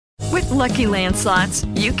Lucky Land Slots,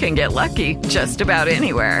 you can get lucky just about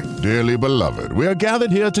anywhere. Dearly beloved, we are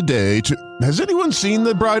gathered here today to... Has anyone seen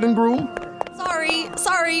the bride and groom?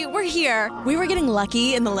 Sorry, we're here. We were getting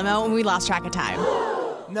lucky in the limo and we lost track of time.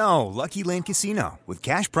 No, Lucky Land Casino, with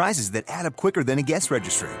cash prizes that add up quicker than a guest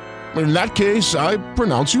registry. In that case, I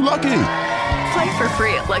pronounce you lucky. Play for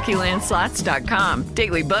free at LuckyLandSlots.com.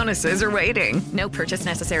 Daily bonuses are waiting. No purchase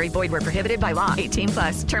necessary. Void where prohibited by law.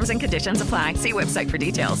 18+. Terms and conditions apply. See website for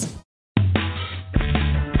details.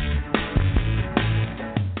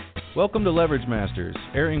 Welcome to Leverage Masters,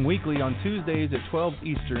 airing weekly on Tuesdays at 12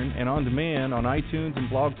 Eastern and on demand on iTunes and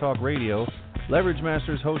Blog Talk Radio. Leverage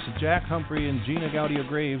Masters hosts Jack Humphrey and Gina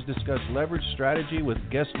Gaudio-Graves discuss leverage strategy with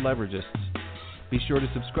guest leveragists. Be sure to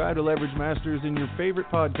subscribe to Leverage Masters in your favorite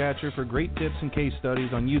podcatcher for great tips and case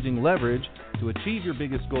studies on using leverage to achieve your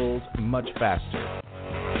biggest goals much faster.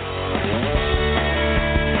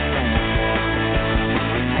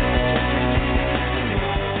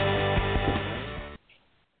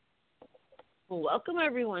 Welcome,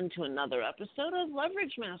 everyone, to another episode of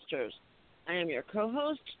Leverage Masters. I am your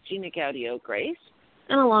co-host, Gina Gaudio-Grace,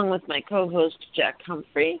 and along with my co-host, Jack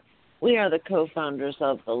Humphrey, we are the co-founders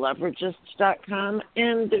of TheLeveragists.com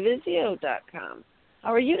and Divisio.com.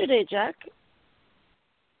 How are you today, Jack?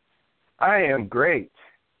 I am great.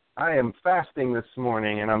 I am fasting this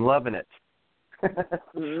morning, and I'm loving it.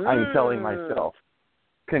 I'm telling myself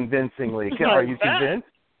convincingly. Are you convinced?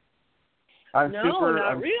 I'm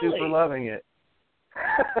super loving it.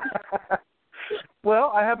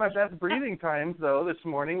 Well, I had my best breathing times, though, this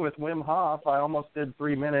morning with Wim Hof. I almost did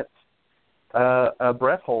 3 minutes a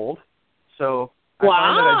breath hold. So I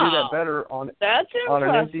find that I do that better on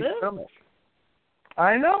an empty stomach.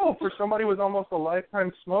 I know. For somebody who was almost a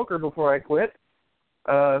lifetime smoker before I quit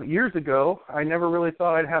years ago, I never really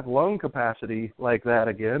thought I'd have lung capacity like that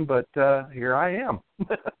again, but here I am.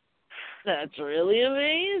 That's really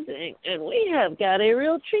amazing. And we have got a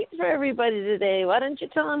real treat for everybody today. Why don't you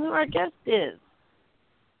tell them who our guest is?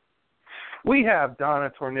 We have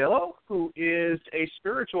Donna Tornillo, who is a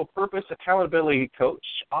spiritual purpose accountability coach,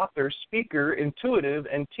 author, speaker, intuitive,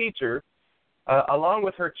 and teacher, along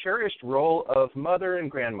with her cherished role of mother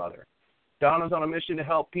and grandmother. Donna's on a mission to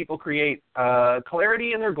help people create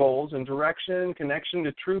clarity in their goals and direction, connection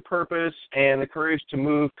to true purpose, and the courage to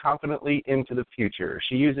move confidently into the future.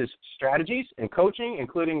 She uses strategies and coaching,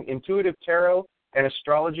 including intuitive tarot and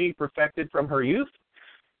astrology perfected from her youth.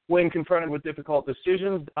 When confronted with difficult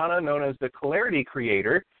decisions, Donna, known as the Clarity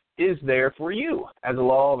Creator, is there for you. As a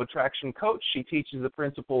law of attraction coach, she teaches the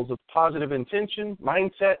principles of positive intention,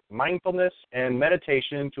 mindset, mindfulness, and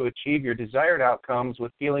meditation to achieve your desired outcomes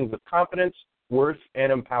with feelings of confidence, worth,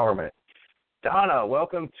 and empowerment. Donna,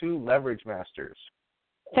 welcome to Leverage Masters.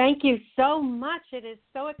 Thank you so much. It is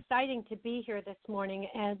so exciting to be here this morning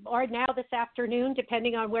or now this afternoon,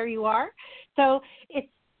 depending on where you are. So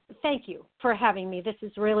thank you for having me. This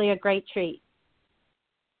is really a great treat.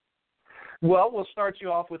 Well, we'll start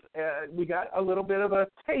you off with, we got a little bit of a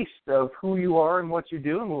taste of who you are and what you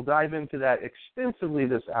do, and we'll dive into that extensively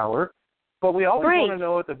this hour. But we always want to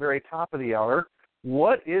know at the very top of the hour,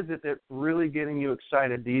 what is it that's really getting you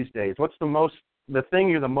excited these days? What's the thing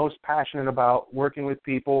you're the most passionate about working with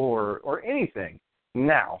people or anything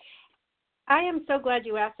now? I am so glad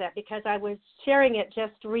you asked that because I was sharing it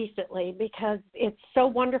just recently because it's so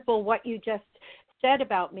wonderful what you just said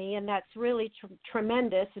about me, and that's really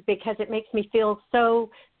tremendous because it makes me feel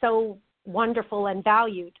so wonderful and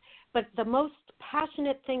valued. But the most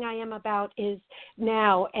passionate thing I am about is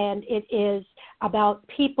now, and it is about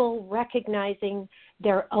people recognizing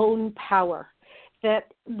their own power,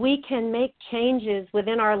 that we can make changes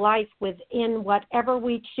within our life, within whatever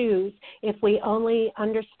we choose, if we only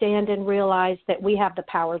understand and realize that we have the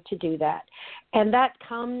power to do that. And that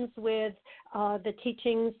comes with the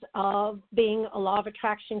teachings of being a law of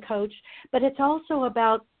attraction coach, but it's also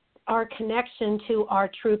about our connection to our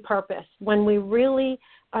true purpose. When we really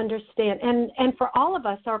understand, and for all of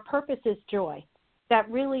us, our purpose is joy. That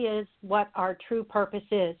really is what our true purpose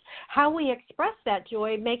is. How we express that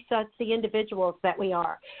joy makes us the individuals that we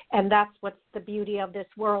are. And that's what's the beauty of this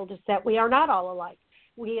world, is that we are not all alike.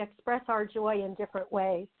 We express our joy in different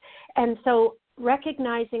ways. And so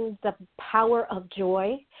recognizing the power of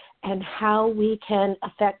joy and how we can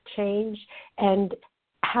affect change and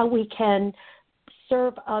how we can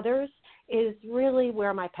serve others is really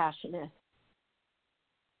where my passion is.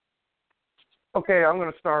 Okay, I'm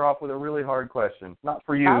going to start off with a really hard question. Not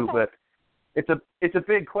for you, but it's a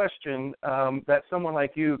big question that someone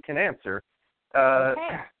like you can answer.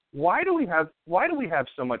 Why do we have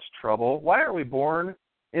so much trouble? Why are we born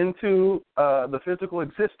into the physical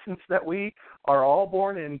existence that we are all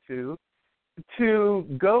born into, to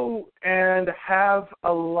go and have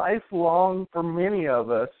a lifelong, for many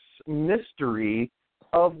of us, mystery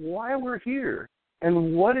of why we're here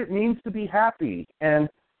and what it means to be happy, and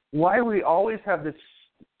why we always have this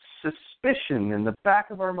suspicion in the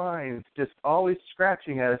back of our minds, just always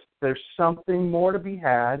scratching at us, there's something more to be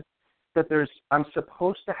had, that I'm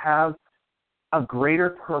supposed to have a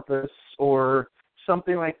greater purpose or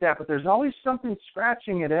something like that, but there's always something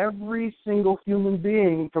scratching at every single human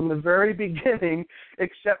being from the very beginning,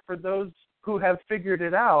 except for those who have figured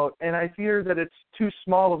it out, and I fear that it's too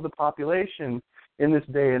small of the population in this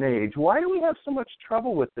day and age. Why do we have so much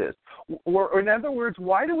trouble with this? Or in other words,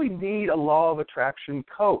 why do we need a law of attraction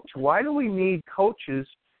coach? Why do we need coaches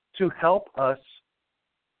to help us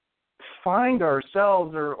find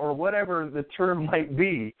ourselves, or whatever the term might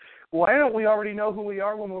be? Why don't we already know who we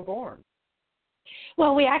are when we're born?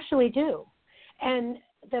 Well, we actually do. And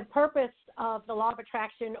the purpose of the law of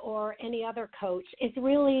attraction or any other coach is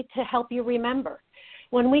really to help you remember.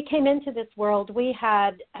 When we came into this world, we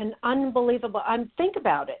had an unbelievable, think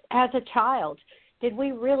about it, as a child, did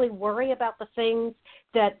we really worry about the things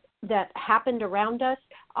that happened around us?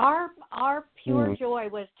 Our pure joy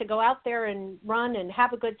was to go out there and run and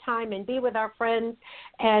have a good time and be with our friends,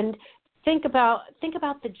 and think about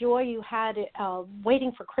the joy you had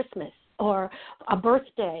waiting for Christmas or a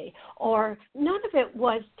birthday, or none of it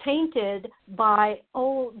was tainted by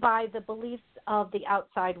the beliefs of the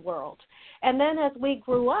outside world. And then as we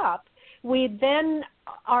grew up, we then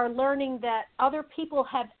are learning that other people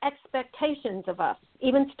have expectations of us,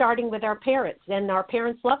 even starting with our parents. And our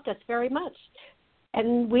parents loved us very much,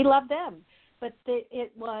 and we loved them. But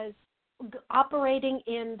it was operating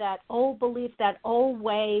in that old belief, that old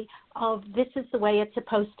way of this is the way it's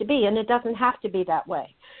supposed to be, and it doesn't have to be that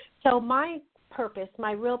way. So my purpose,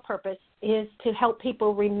 my real purpose, is to help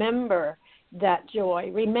people remember that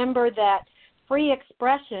joy, remember that free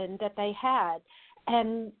expression that they had.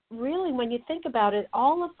 And really, when you think about it,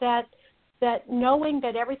 all of that knowing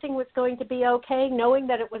that everything was going to be okay, knowing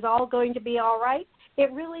that it was all going to be all right,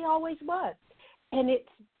 it really always was. And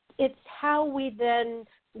it's how we then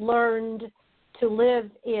learned to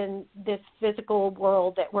live in this physical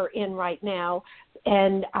world that we're in right now,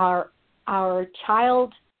 and our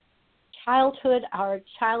childhood, our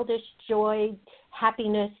childish joy,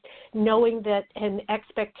 happiness, knowing that an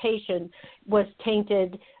expectation was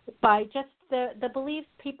tainted by just the beliefs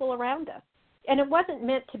people around us. And it wasn't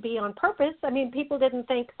meant to be on purpose. I mean, people didn't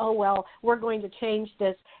think, oh, well, we're going to change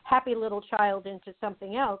this happy little child into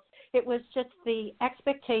something else. It was just the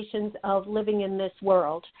expectations of living in this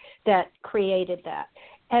world that created that.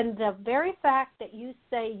 And the very fact that you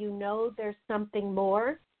say you know there's something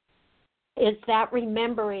more is that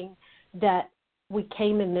remembering that we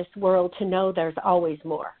came in this world to know there's always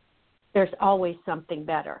more. There's always something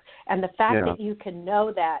better. And the fact that you can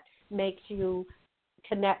know that makes you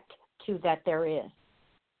connect to that there is.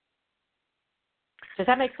 Does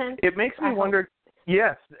that make sense? It makes me wonder.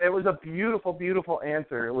 Yes, it was a beautiful, beautiful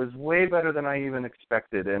answer. It was way better than I even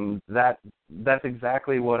expected, and that's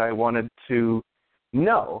exactly what I wanted to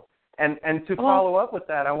know. And to follow up with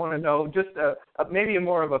that, I want to know just maybe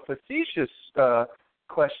more of a facetious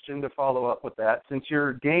question to follow up with that, since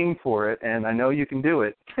you're game for it, and I know you can do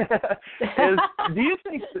it.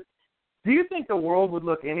 Do you think the world would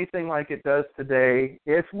look anything like it does today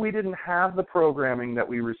if we didn't have the programming that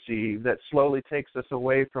we receive that slowly takes us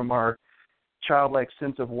away from our childlike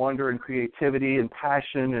sense of wonder and creativity and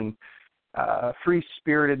passion and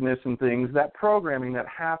free-spiritedness and things, that programming that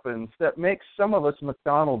happens that makes some of us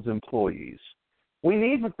McDonald's employees? We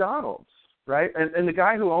need McDonald's, right? And the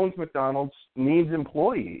guy who owns McDonald's needs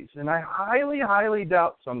employees. And I highly, highly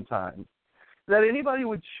doubt sometimes that anybody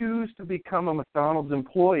would choose to become a McDonald's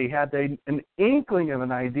employee had they an inkling of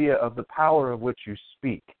an idea of the power of which you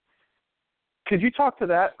speak. Could you talk to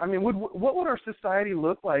that? I mean, what would our society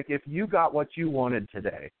look like if you got what you wanted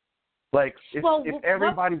today? Like if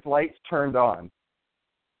everybody's lights turned on.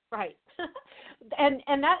 Right.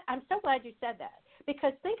 and that I'm so glad you said that,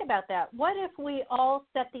 because think about that. What if we all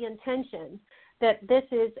set the intention that this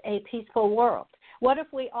is a peaceful world? What if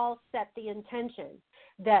we all set the intention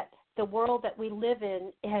that the world that we live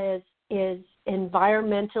in is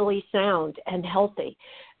environmentally sound and healthy?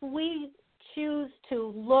 We choose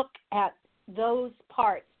to look at those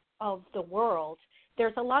parts of the world.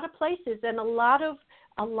 There's a lot of places and a lot of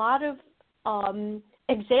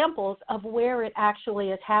examples of where it actually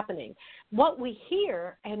is happening. What we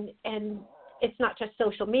hear, and it's not just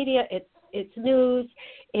social media, it's news,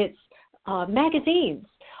 it's magazines.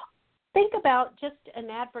 think about just an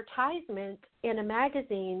advertisement in a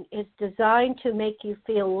magazine is designed to make you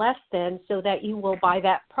feel less than so that you will buy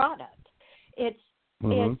that product. It's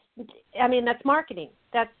I mean, that's marketing.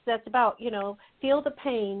 That's about, feel the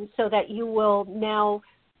pain so that you will now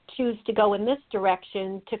choose to go in this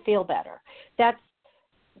direction to feel better.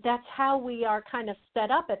 That's how we are kind of set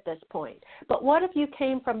up at this point. But what if you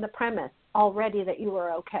came from the premise already that you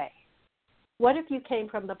were okay? What if you came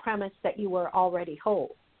from the premise that you were already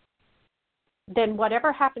whole? Then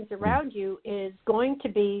whatever happens around you is going to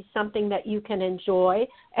be something that you can enjoy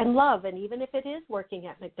and love, and even if it is working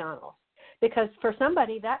at McDonald's. Because for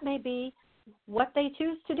somebody, that may be what they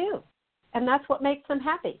choose to do, and that's what makes them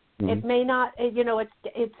happy. It may not,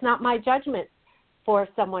 it's not my judgment for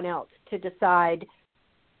someone else to decide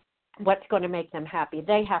what's going to make them happy.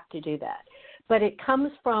 They have to do that. But it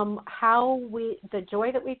comes from the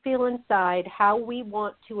joy that we feel inside, how we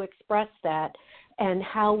want to express that, and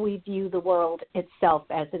how we view the world itself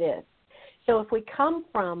as it is. So if we come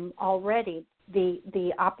from already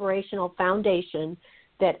the operational foundation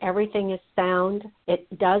that everything is sound, it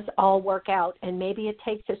does all work out, and maybe it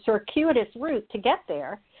takes a circuitous route to get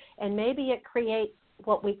there, and maybe it creates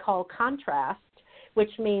what we call contrast,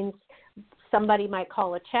 which means somebody might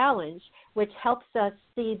call a challenge, which helps us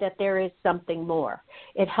see that there is something more.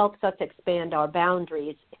 It helps us expand our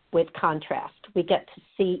boundaries with contrast. We get to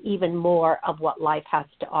see even more of what life has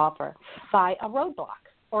to offer by a roadblock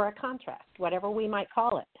or a contrast, whatever we might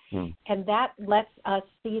call it. And that lets us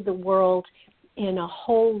see the world in a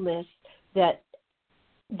wholeness that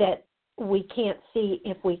we can't see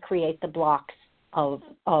if we create the blocks of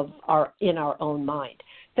our own mind.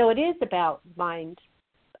 So it is about mind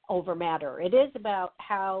over matter. It is about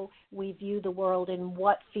how we view the world and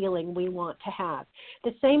what feeling we want to have.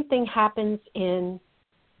 The same thing happens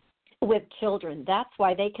with children. That's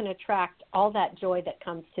why they can attract all that joy that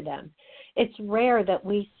comes to them. It's rare that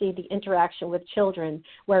we see the interaction with children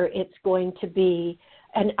where it's going to be,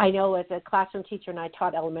 and I know as a classroom teacher, and I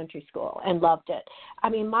taught elementary school and loved it. I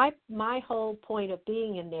mean, my whole point of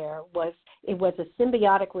being in there was it was a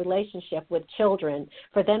symbiotic relationship with children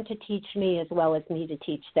for them to teach me as well as me to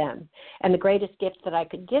teach them. And the greatest gift that I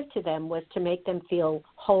could give to them was to make them feel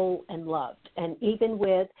whole and loved. And even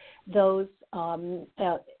with those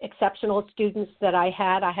exceptional students that I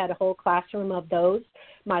had a whole classroom of those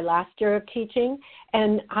my last year of teaching,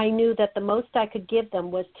 and I knew that the most I could give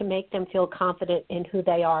them was to make them feel confident in who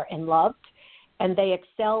they are and loved, and they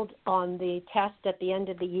excelled on the test at the end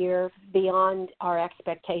of the year beyond our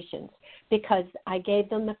expectations because I gave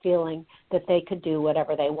them the feeling that they could do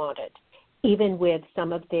whatever they wanted, even with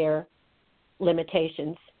some of their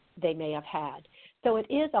limitations they may have had. So it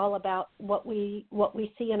is all about what we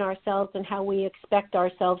see in ourselves and how we expect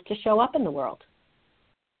ourselves to show up in the world.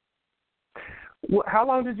 How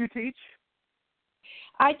long did you teach?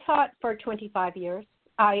 I taught for 25 years.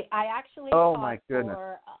 I actually taught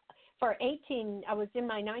for 18. I was in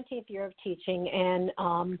my 19th year of teaching, and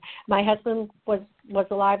my husband was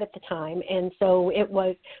alive at the time, and so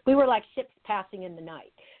we were like ships passing in the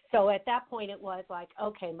night. So at that point, it was like,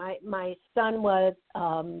 okay, my son was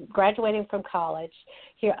graduating from college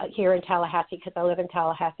here in Tallahassee because I live in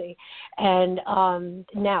Tallahassee, and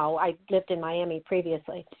now I lived in Miami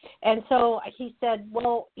previously. And so he said,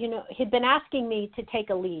 well, he'd been asking me to take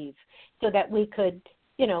a leave so that we could,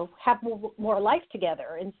 have more life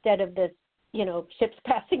together instead of this, ships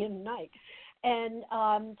passing in the night. And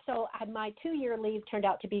so my 2-year leave turned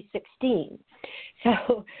out to be 16.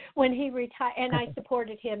 So when he retired, and I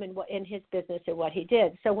supported him in his business and what he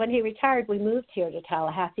did. So when he retired, we moved here to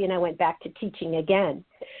Tallahassee, and I went back to teaching again.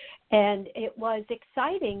 And it was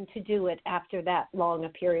exciting to do it after that long a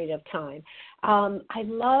period of time. I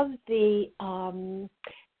love the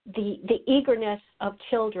eagerness of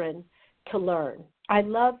children to learn. I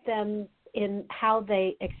love them in how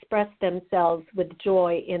they express themselves with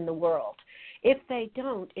joy in the world. If they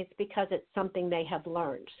don't, it's because it's something they have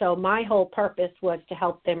learned. So my whole purpose was to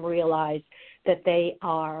help them realize that they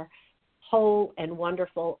are whole and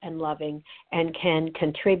wonderful and loving and can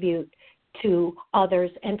contribute to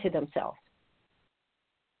others and to themselves.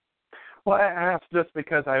 Well, I asked just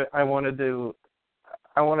because I wanted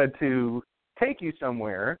to take you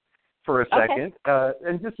somewhere for a second,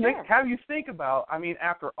 and just have you think about,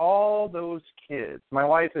 after all those kids, my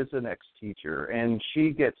wife is an ex-teacher, and she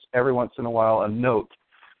gets every once in a while a note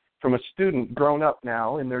from a student grown up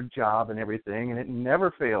now in their job and everything, and it never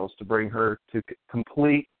fails to bring her to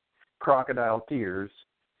complete crocodile tears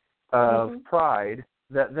of pride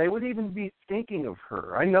that they would even be thinking of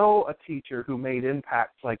her. I know a teacher who made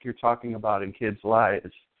impacts like you're talking about in kids'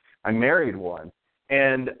 lives. I married one,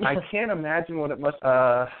 and I can't imagine what it must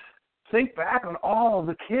think back on all of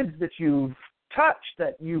the kids that you've touched,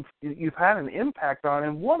 that you've had an impact on,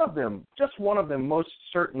 and one of them, just one of them, most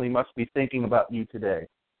certainly must be thinking about you today,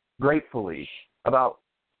 gratefully, about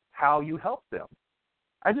how you helped them.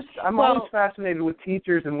 I'm always fascinated with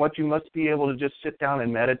teachers and what you must be able to just sit down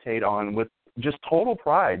and meditate on with just total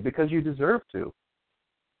pride, because you deserve to.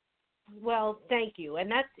 Well, thank you.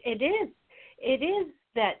 And it is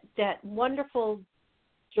that wonderful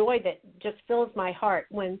joy that just fills my heart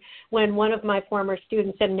when one of my former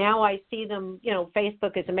students, and now I see them,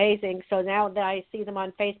 Facebook is amazing. So now that I see them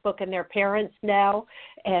on Facebook and their parents now,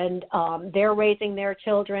 and they're raising their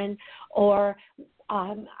children, or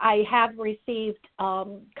I have received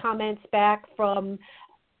comments back from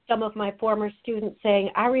some of my former students saying,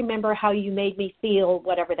 I remember how you made me feel,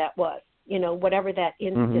 whatever that was, whatever that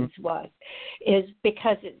instance was, is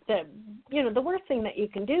because the worst thing that you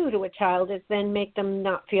can do to a child is then make them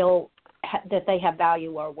not feel that they have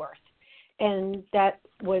value or worth. And that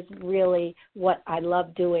was really what I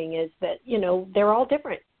love doing, is that, they're all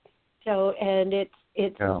different. So, and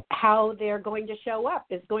it's how they're going to show up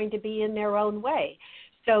is going to be in their own way.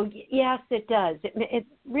 So, yes, it does. It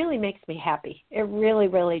really makes me happy. It really,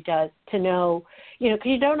 really does to know, because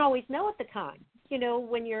you don't always know at the time.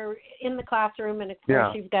 When you're in the classroom, and of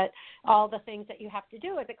course you've got all the things that you have to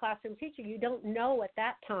do as a classroom teacher, you don't know at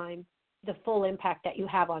that time the full impact that you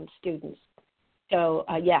have on students. So,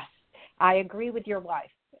 yes, I agree with your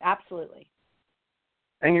wife. Absolutely.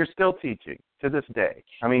 And you're still teaching to this day.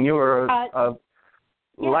 I mean, you are a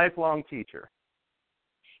lifelong teacher.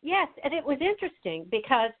 Yes, and it was interesting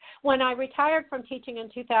because when I retired from teaching in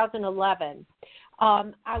 2011, I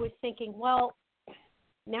was thinking, well,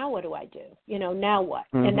 now what do I do? Now what?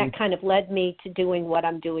 And that kind of led me to doing what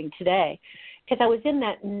I'm doing today, because I was in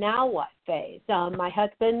that now what phase. My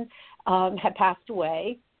husband had passed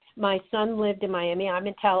away. My son lived in Miami. I'm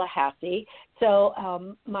in Tallahassee.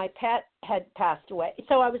 So my pet had passed away.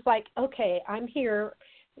 So I was like, okay, I'm here,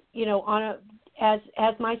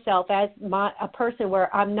 as myself, as a person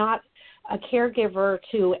where I'm not a caregiver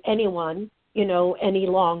to anyone, any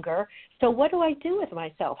longer. So what do I do with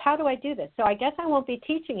myself? How do I do this? So I guess I won't be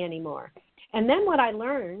teaching anymore. And then what I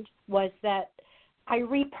learned was that I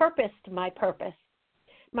repurposed my purpose.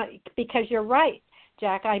 Because you're right,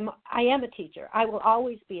 Jack, I am a teacher. I will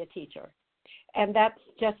always be a teacher. And that's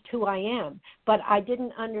just who I am. But I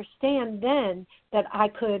didn't understand then that I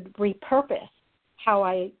could repurpose how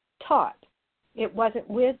I taught. It wasn't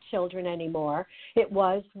with children anymore. It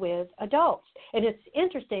was with adults. And it's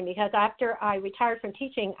interesting because after I retired from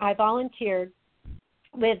teaching, I volunteered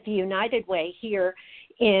with the United Way here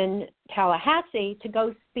in Tallahassee to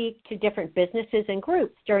go speak to different businesses and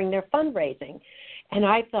groups during their fundraising. And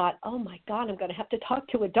I thought, oh, my God, I'm going to have to talk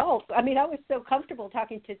to adults. I mean, I was so comfortable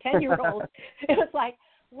talking to 10-year-olds. It was like,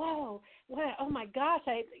 whoa, oh, my gosh,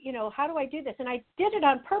 how do I do this? And I did it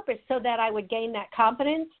on purpose so that I would gain that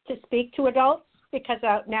confidence to speak to adults, because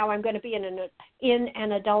now I'm going to be in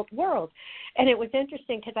an adult world. And it was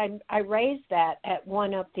interesting because I raised that at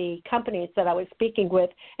one of the companies that I was speaking with,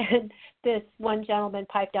 and this one gentleman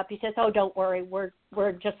piped up. He says, oh, don't worry,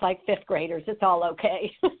 we're just like fifth graders. It's all okay.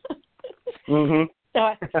 So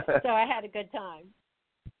I had a good time.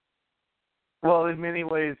 Well, in many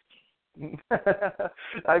ways,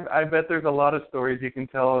 I bet there's a lot of stories you can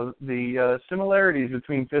tell, the similarities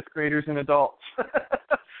between fifth graders and adults.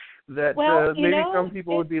 That maybe some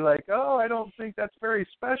people would be like, oh, I don't think that's very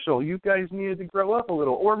special. You guys needed to grow up a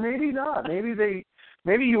little. Or maybe not. Maybe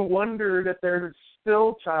you wondered at their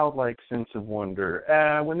still childlike sense of wonder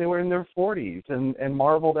when they were in their 40s and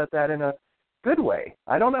marveled at that in a good way.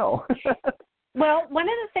 I don't know. Well, one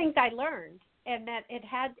of the things I learned, and that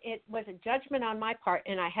it was a judgment on my part,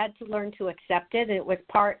 and I had to learn to accept it. It was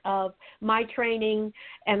part of my training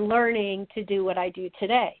and learning to do what I do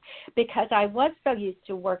today, because I was so used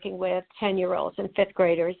to working with 10-year-olds and fifth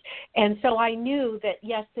graders, and so I knew that,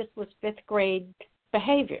 yes, this was fifth grade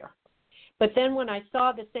behavior. But then when I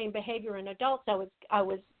saw the same behavior in adults, I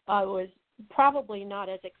was probably not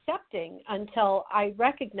as accepting until I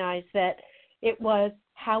recognized that it was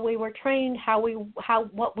how we were trained,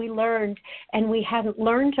 what we learned, and we hadn't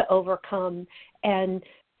learned to overcome and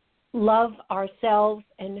love ourselves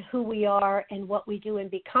and who we are and what we do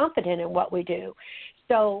and be confident in what we do.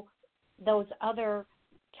 So those other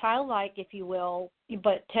childlike, if you will,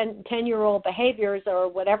 but 10-year-old behaviors or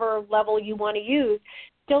whatever level you want to use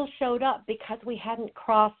still showed up because we hadn't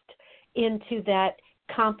crossed into that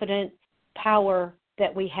confident power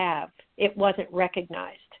that we have. It wasn't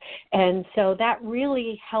recognized. And so that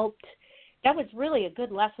really helped. That was really a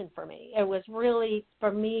good lesson for me. It was really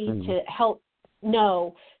for me to help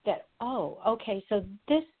know that, oh, okay, so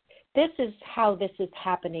this this is how this is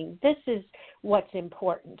happening. This is what's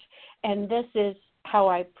important. And this is how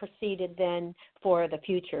I proceeded then for the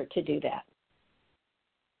future to do that.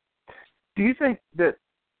 Do you think that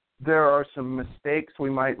there are some mistakes we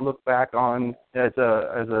might look back on as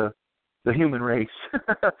the human race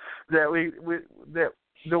that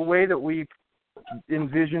the way that we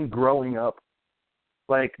envision growing up?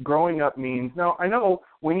 Like, growing up means, now I know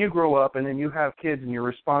when you grow up and then you have kids and you're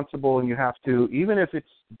responsible and you have to, even if it's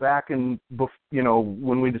back in,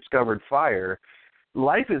 when we discovered fire,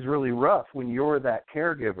 life is really rough when you're that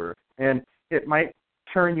caregiver, and it might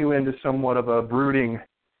turn you into somewhat of a brooding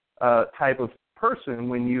type of person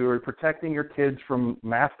when you're protecting your kids from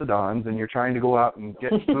mastodons and you're trying to go out and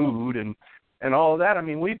get food and all of that. I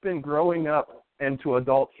mean, we've been growing up into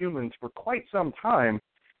adult humans for quite some time.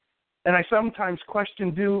 And I sometimes question,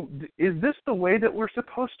 is this the way that we're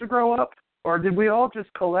supposed to grow up? Or did we all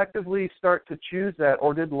just collectively start to choose that?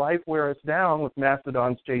 Or did life wear us down with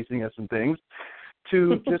mastodons chasing us and things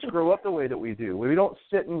to just grow up the way that we do? We don't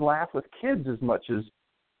sit and laugh with kids as much as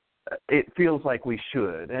it feels like we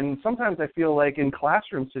should. And sometimes I feel like in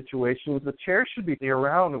classroom situations, the chairs should be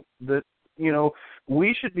around that,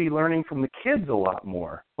 we should be learning from the kids a lot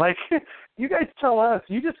more. Like, you guys tell us,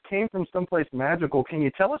 you just came from someplace magical. Can you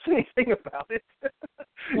tell us anything about it?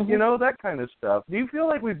 Mm-hmm. That kind of stuff. Do you feel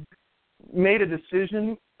like we've made a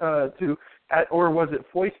decision or was it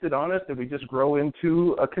foisted on us? Did we just grow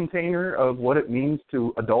into a container of what it means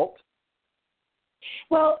to adult?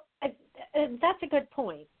 Well, that's a good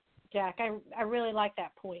point, Jack. I really like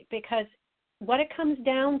that point, because what it comes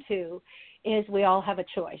down to is we all have a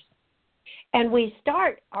choice. And we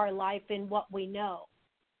start our life in what we know.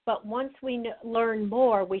 But once we learn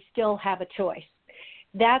more, we still have a choice.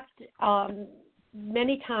 That's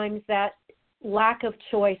many times that lack of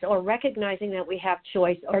choice, or recognizing that we have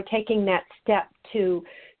choice, or taking that step to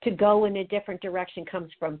go in a different direction,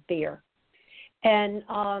 comes from fear. And,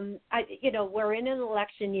 we're in an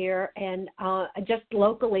election year, and just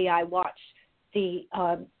locally I watch the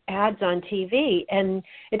ads on TV, and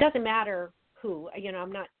it doesn't matter who.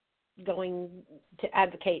 I'm not going to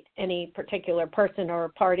advocate any particular person or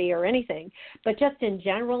party or anything, but just in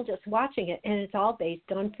general, just watching it, and it's all based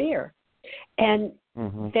on fear. And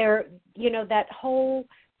there, that whole,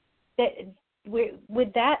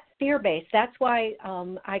 with that fear base, that's why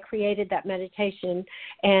I created that meditation,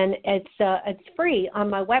 and it's free on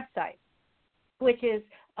my website, which is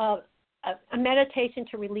a meditation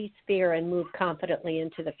to release fear and move confidently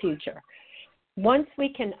into the future. Once we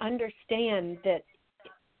can understand that.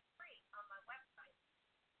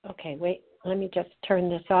 Okay, wait, let me just turn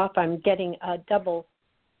this off. I'm getting a double.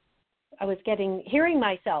 Hearing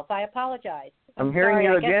myself. I apologize. I'm hearing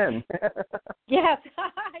you again. Yes,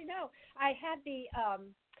 I know. I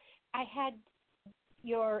had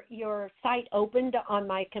your site opened on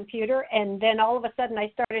my computer, and then all of a sudden I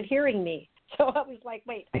started hearing me. So I was like,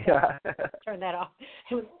 wait, turn that off.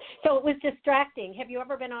 So it was distracting. Have you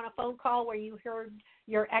ever been on a phone call where you heard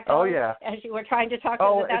your echo as you were trying to talk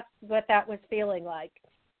to them? That's what that was feeling like.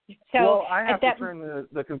 So I have to turn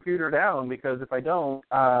the computer down, because if I don't,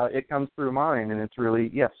 it comes through mine, and it's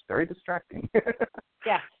really, very distracting.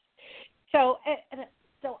 Yes. So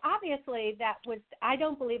obviously I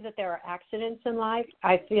don't believe that there are accidents in life.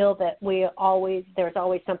 I feel that there's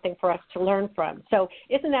always something for us to learn from. So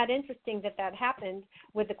isn't that interesting that happened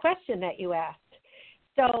with the question that you asked?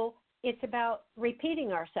 So it's about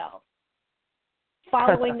repeating ourselves,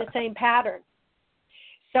 following the same pattern.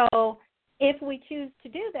 So if we choose to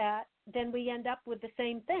do that, then we end up with the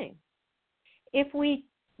same thing. If we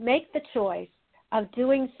make the choice of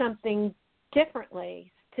doing something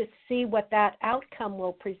differently to see what that outcome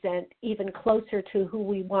will present even closer to who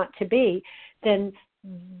we want to be, then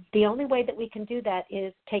the only way that we can do that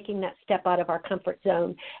is taking that step out of our comfort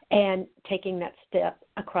zone and taking that step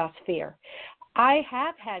across fear. I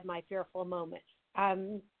have had my fearful moments.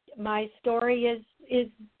 My story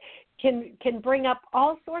can bring up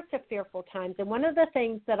all sorts of fearful times. And one of the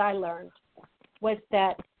things that I learned was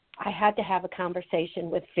that I had to have a conversation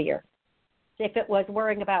with fear. If it was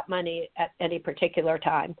worrying about money at any particular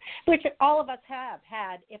time, which all of us have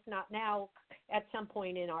had, if not now, at some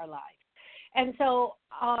point in our lives. And so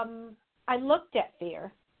I looked at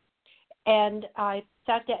fear, and I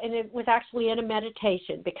sat down, and it was actually in a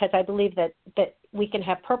meditation, because I believe that we can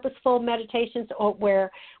have purposeful meditations or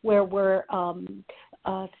where we're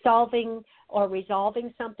solving or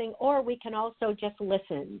resolving something, or we can also just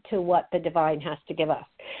listen to what the divine has to give us.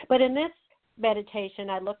 But in this meditation,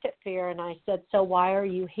 I looked at fear and I said, so why are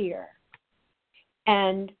you here?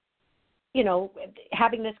 And,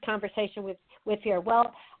 having this conversation with fear,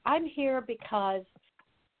 well, I'm here because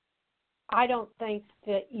I don't think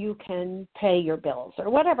that you can pay your bills or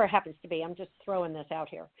whatever it happens to be. I'm just throwing this out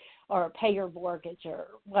here, or pay your mortgage or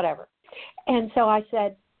whatever. And so I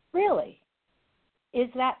said, really? Is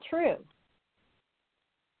that true?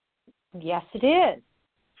 Yes, it is.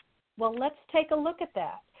 Well, let's take a look at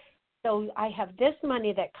that. So I have this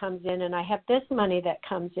money that comes in and I have this money that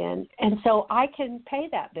comes in, and so I can pay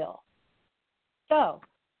that bill. So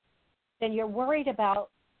then you're worried about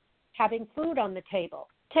having food on the table.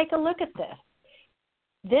 Take a look at this.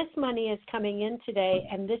 This money is coming in today,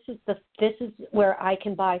 and this is where I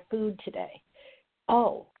can buy food today.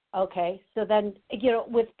 Oh, okay. So then,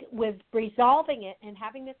 with resolving it and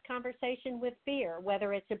having this conversation with fear,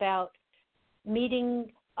 whether it's about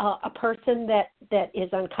meeting a person that is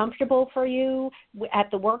uncomfortable for you at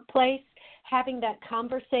the workplace, having that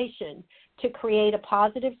conversation to create a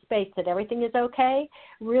positive space that everything is okay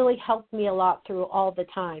really helped me a lot through all the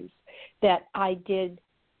times that I did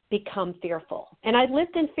become fearful. And I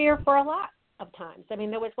lived in fear for a lot of times. I mean,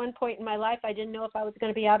 there was one point in my life I didn't know if I was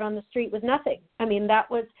going to be out on the street with nothing. I mean,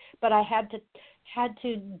 but I had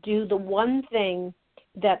to do the one thing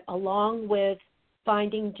that, along with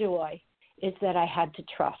finding joy, is that I had to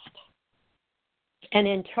trust. And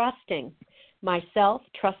in trusting myself,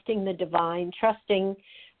 trusting the divine, trusting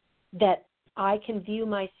that I can view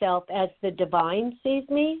myself as the divine sees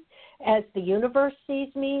me, as the universe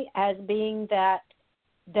sees me, as being that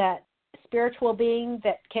spiritual being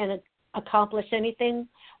that can accomplish anything.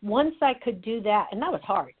 Once I could do that, and that was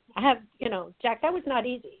hard. Jack, that was not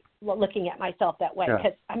easy looking at myself that way,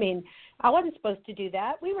 because, I wasn't supposed to do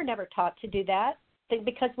that. We were never taught to do that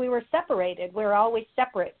because we were separated. We were always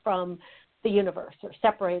separate from the universe or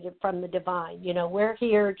separated from the divine. We're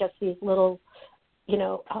here just these little,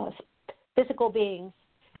 physical beings,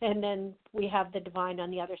 and then we have the divine on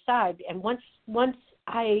the other side. And once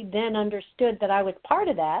I then understood that I was part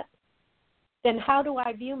of that, then how do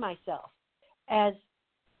I view myself? As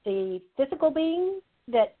the physical being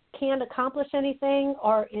that can't accomplish anything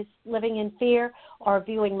or is living in fear, or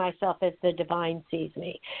viewing myself as the divine sees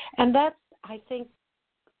me? And I think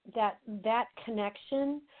that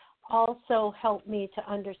connection also helped me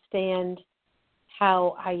to understand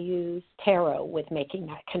how I use tarot with making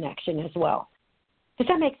that connection as well. Does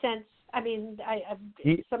that make sense?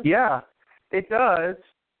 Yeah, it does.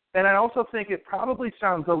 And I also think it probably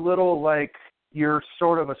sounds a little like you're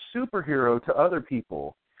sort of a superhero to other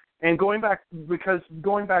people. And going back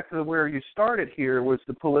to where you started here was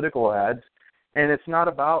the political ads, and it's not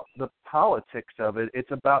about the politics of it.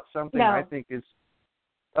 It's about something I think is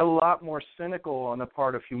a lot more cynical on the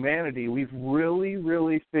part of humanity. We've really,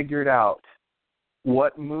 really figured out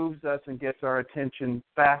what moves us and gets our attention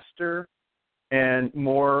faster and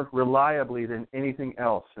more reliably than anything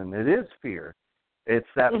else, and it is fear. It's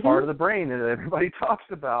that part of the brain that everybody talks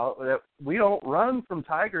about, that we don't run from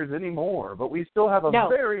tigers anymore, but we still have a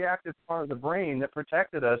very active part of the brain that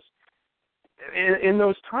protected us in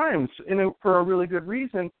those times for a really good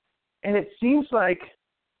reason. And it seems like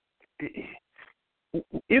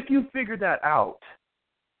if you figure that out,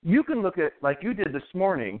 you can look at, like you did this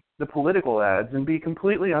morning, the political ads and be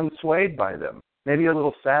completely unswayed by them. Maybe a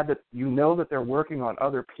little sad that that they're working on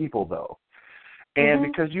other people, though. And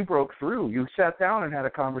because you broke through, you sat down and had a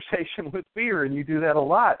conversation with fear, and you do that a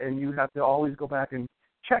lot, and you have to always go back and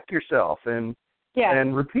check yourself and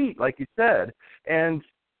repeat, like you said. And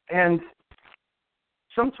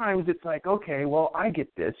sometimes it's like, okay, well, I get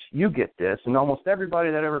this, you get this, and almost everybody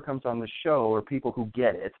that ever comes on the show are people who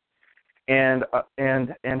get it and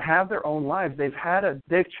have their own lives.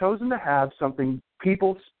 They've chosen to have something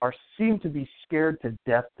people seem to be scared to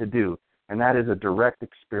death to do, and that is a direct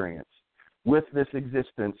experience with this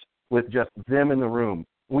existence, with just them in the room.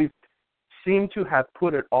 We seem to have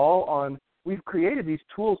put it all on. We've created these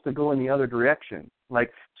tools to go in the other direction,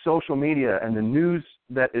 like social media and the news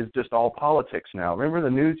that is just all politics now. Remember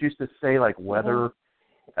the news used to say, like, weather?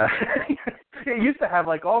 It used to have,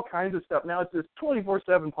 like, all kinds of stuff. Now it's just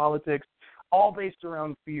 24/7 politics, all based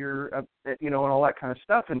around fear, and all that kind of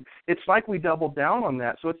stuff. And it's like we doubled down on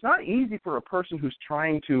that. So it's not easy for a person who's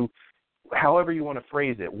trying to, however you want to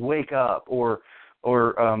phrase it, wake up or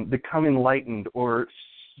become enlightened or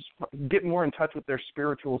get more in touch with their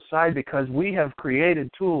spiritual side, because we have created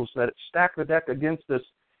tools that stack the deck against us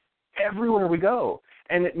everywhere we go.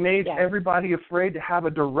 And it made everybody afraid to have a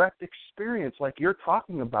direct experience like you're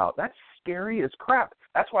talking about. That's scary as crap.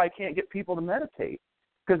 That's why I can't get people to meditate,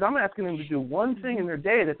 because I'm asking them to do one thing in their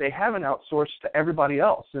day that they haven't outsourced to everybody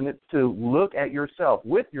else, and it's to look at yourself,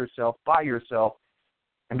 with yourself, by yourself,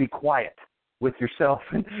 and be quiet with yourself.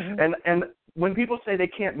 And when people say they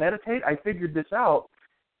can't meditate, I figured this out.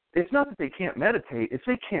 it's not that they can't meditate, it's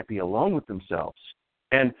they can't be alone with themselves.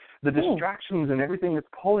 And the distractions and everything that's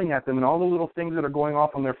pulling at them and all the little things that are going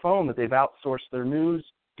off on their phone that they've outsourced their news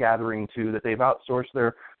gathering to, that they've outsourced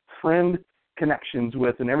their friend connections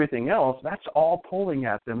with and everything else, that's all pulling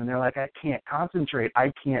at them. And they're like, I can't concentrate.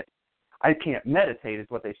 I can't meditate is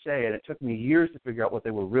what they say. And it took me years to figure out what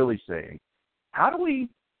they were really saying. How do we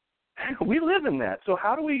live in that? So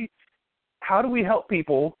how do we help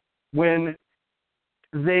people when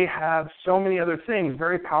they have so many other things,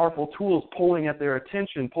 very powerful tools pulling at their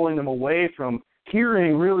attention, pulling them away from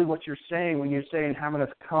hearing really what you're saying when you're saying having a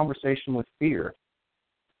conversation with fear?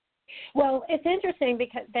 Well, it's interesting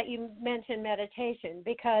because that you mentioned meditation,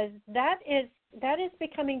 because that is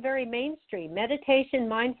becoming very mainstream. Meditation,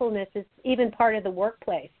 mindfulness is even part of the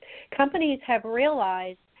workplace. Companies have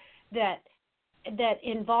realized that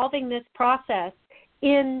involving this process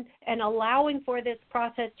in and allowing for this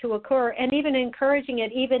process to occur, and even encouraging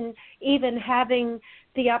it, even having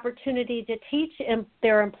the opportunity to teach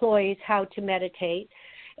their employees how to meditate,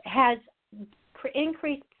 has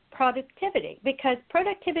increased productivity. Because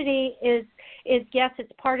productivity is yes,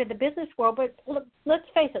 it's part of the business world, but let's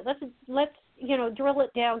face it. Let's drill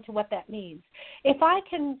it down to what that means. If I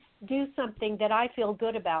can do something that I feel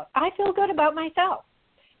good about, I feel good about myself.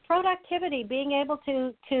 Productivity, being able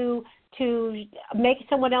to make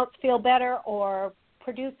someone else feel better or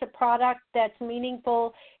produce a product that's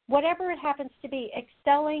meaningful, whatever it happens to be,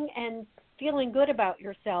 excelling and feeling good about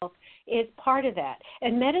yourself is part of that.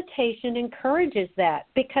 And meditation encourages that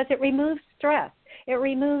because it removes stress. It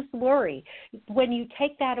removes worry. When you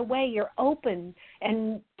take that away, you're open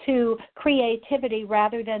and to creativity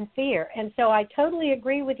rather than fear. And so I totally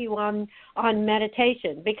agree with you on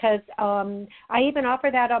meditation, because I even offer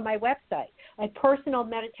that on my website, a personal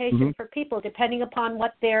meditation for people, depending upon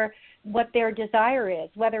what their desire is,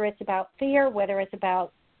 whether it's about fear, whether it's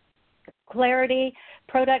about clarity,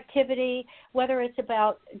 productivity, whether it's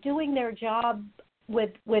about doing their job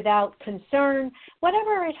without concern,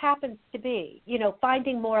 whatever it happens to be,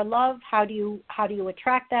 finding more love, how do you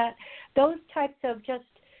attract that? Those types of just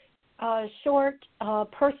short,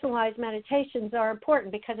 personalized meditations are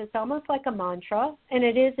important, because it's almost like a mantra, and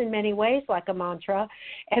it is in many ways like a mantra.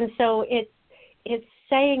 And so it's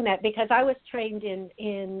saying that, because I was trained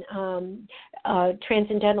in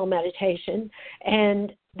transcendental meditation,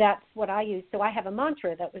 and that's what I use. So I have a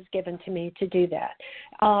mantra that was given to me to do that.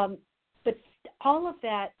 But all of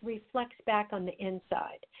that reflects back on the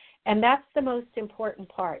inside. And that's the most important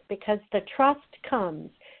part, because the trust comes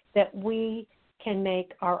that we can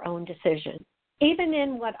make our own decision. Even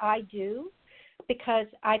in what I do, because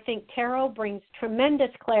I think tarot brings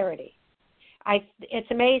tremendous clarity. It's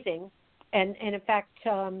amazing. And in fact,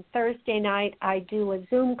 Thursday night I do a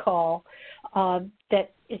Zoom call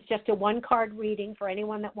that is just a one-card reading. For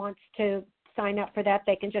anyone that wants to sign up for that,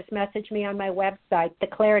 they can just message me on my website,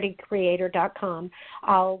 theclaritycreator.com.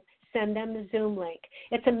 I'll send them the Zoom link.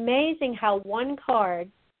 It's amazing how one card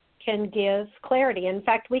can give clarity. In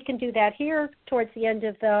fact, we can do that here towards the end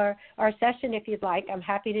of our session if you'd like. I'm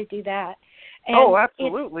happy to do that. And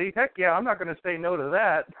absolutely. Heck yeah, I'm not going to say no to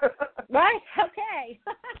that. Right, okay.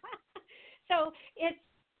 So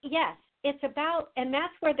it's about, and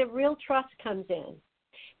that's where the real trust comes in.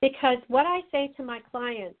 Because what I say to my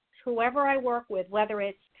clients, whoever I work with, whether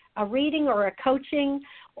it's a reading or a coaching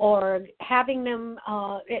or having them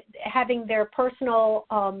having their personal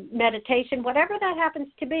meditation, whatever that happens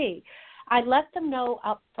to be, I let them know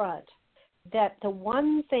up front that the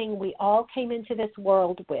one thing we all came into this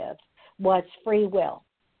world with was free will.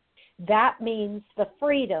 That means the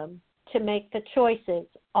freedom to make the choices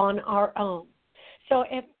on our own. So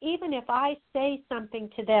even if I say something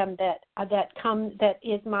to them that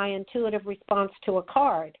is my intuitive response to a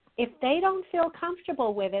card, if they don't feel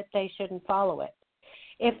comfortable with it, they shouldn't follow it.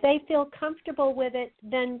 If they feel comfortable with it,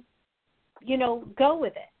 then go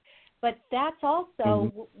with it. But that's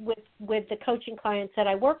also with the coaching clients that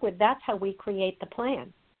I work with, that's how we create the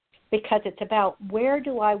plan, because it's about where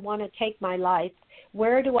do I want to take my life,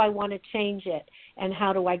 where do I want to change it, and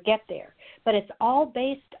how do I get there. But it's all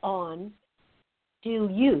based on, do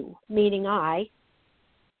you, meaning I,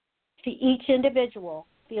 each individual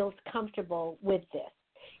feels comfortable with this.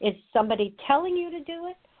 Is somebody telling you to do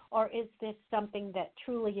it, or is this something that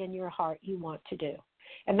truly in your heart you want to do?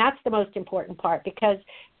 And that's the most important part, because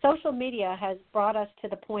social media has brought us to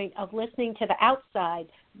the point of listening to the outside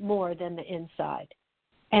more than the inside.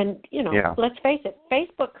 And, let's face it,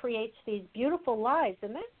 Facebook creates these beautiful lives,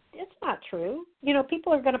 and it's not true.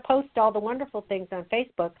 People are going to post all the wonderful things on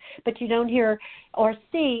Facebook, but you don't hear or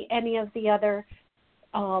see any of the other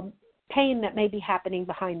pain that may be happening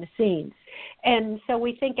behind the scenes. And so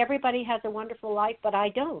we think everybody has a wonderful life, but I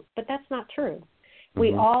don't. But that's not true. Mm-hmm.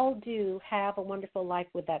 We all do have a wonderful life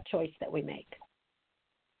with that choice that we make.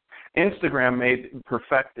 Instagram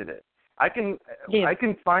perfected it. I can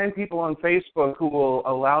find people on Facebook who will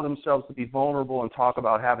allow themselves to be vulnerable and talk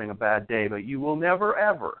about having a bad day, but you will never,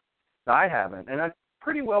 ever. I haven't. And I've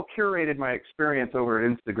pretty well curated my experience over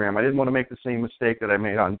at Instagram. I didn't want to make the same mistake that I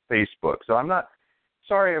made on Facebook. So I'm not,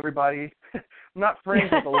 sorry everybody, I'm not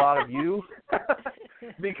friends with a lot of you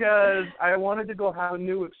because I wanted to go have a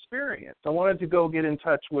new experience. I wanted to go get in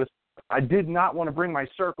touch with, I did not want to bring my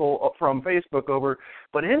circle from Facebook over,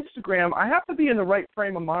 but Instagram, I have to be in the right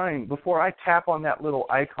frame of mind before I tap on that little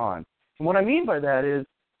icon. And what I mean by that is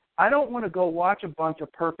I don't want to go watch a bunch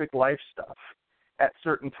of perfect life stuff at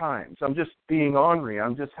certain times. I'm just being ornery.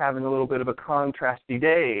 I'm just having a little bit of a contrasty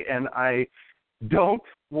day, and I don't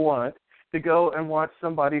want to go and watch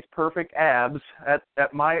somebody's perfect abs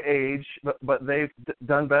at my age, but they've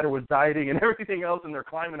done better with dieting and everything else, and they're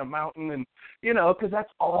climbing a mountain, and, you know, because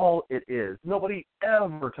that's all it is. Nobody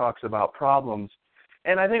ever talks about problems.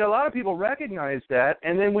 And I think a lot of people recognize that,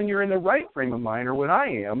 and then when you're in the right frame of mind, or when I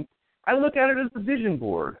am, I look at it as a vision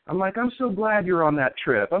board. I'm like, I'm so glad you're on that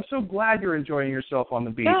trip. I'm so glad you're enjoying yourself on the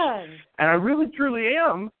beach. Good. And I really, truly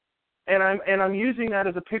am. And I'm using that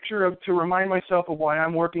as a picture to remind myself of why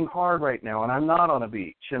I'm working hard right now, and I'm not on a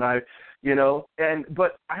beach. And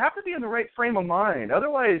but I have to be in the right frame of mind.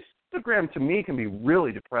 Otherwise, Instagram to me can be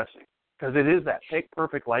really depressing because it is that fake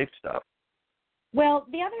perfect life stuff. Well,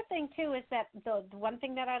 the other thing too is that the one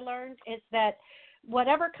thing that I learned is that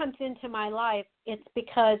whatever comes into my life, it's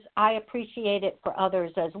because I appreciate it for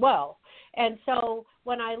others as well. And so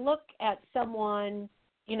when I look at someone,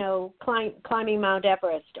 you know, climbing Mount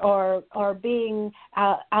Everest or being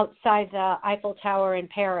outside the Eiffel Tower in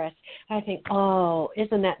Paris, I think, oh,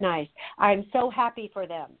 isn't that nice? I'm so happy for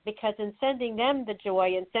them because in sending them the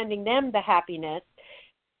joy and sending them the happiness,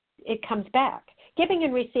 it comes back. Giving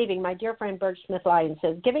and receiving, my dear friend Berg Smith-Lyons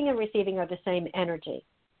says, giving and receiving are the same energy.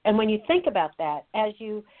 And when you think about that, as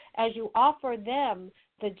you offer them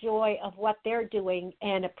the joy of what they're doing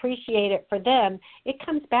and appreciate it for them, it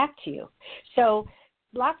comes back to you. So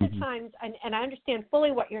lots of times, and I understand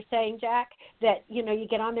fully what you're saying, Jack, that, you know, you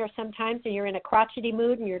get on there sometimes and you're in a crotchety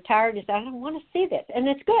mood and you're tired and you say, I don't want to see this. And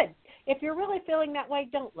it's good. If you're really feeling that way,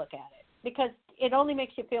 don't look at it because it only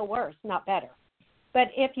makes you feel worse, not better. But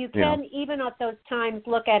if you can, even at those times,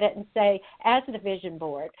 look at it and say, as the vision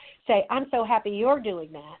board, say, I'm so happy you're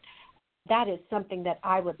doing that. That is something that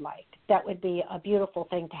I would like. That would be a beautiful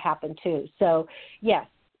thing to happen too. So, yes,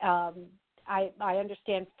 I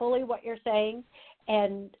understand fully what you're saying.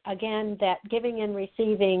 And, again, that giving and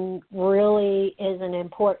receiving really is an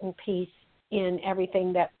important piece in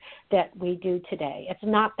everything that we do today. It's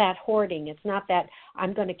not that hoarding. It's not that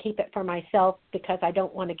I'm going to keep it for myself because I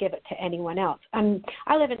don't want to give it to anyone else.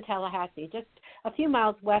 I live in Tallahassee. Just a few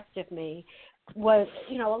miles west of me was,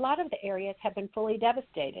 you know, a lot of the areas have been fully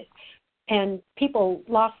devastated. And people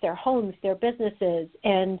lost their homes, their businesses,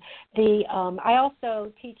 and I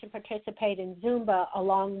also teach and participate in Zumba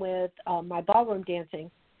along with my ballroom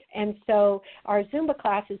dancing. And so our Zumba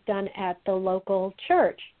class is done at the local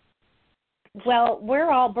church. Well,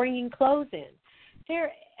 we're all bringing clothes in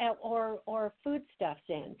or foodstuffs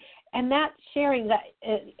in. And that sharing, that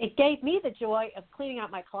it gave me the joy of cleaning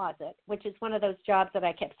out my closet, which is one of those jobs that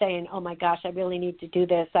I kept saying, oh, my gosh, I really need to do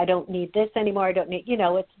this. I don't need this anymore. I don't need, you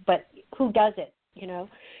know, but who does it, you know?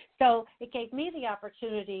 So it gave me the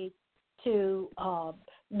opportunity to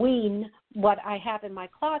wean what I have in my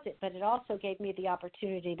closet, but it also gave me the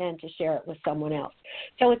opportunity then to share it with someone else.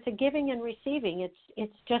 So it's a giving and receiving.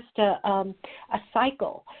 It's just a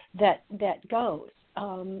cycle that goes.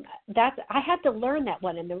 I had to learn that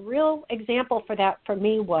one, and the real example for that for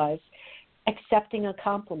me was accepting a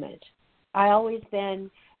compliment. I always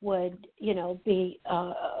then would, you know, be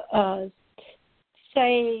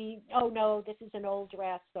say, oh no, this is an old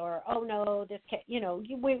dress, or oh no, this can't, you know,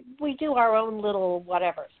 we do our own little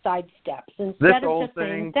whatever side steps instead of just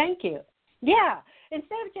saying thank you. Yeah,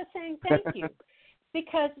 instead of just saying thank you.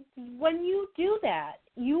 Because when you do that,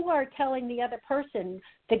 you are telling the other person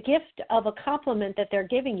the gift of a compliment that they're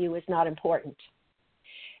giving you is not important.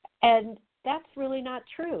 And that's really not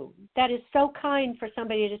true. That is so kind for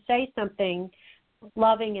somebody to say something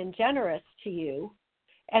loving and generous to you.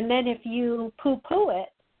 And then if you poo-poo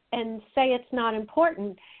it and say it's not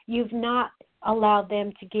important, you've not allowed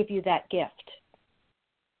them to give you that gift.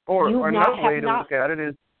 Or another way to look at it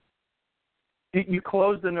is you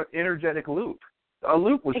closed an energetic loop. A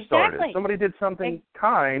loop was started. Somebody did something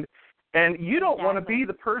kind, and you don't want to be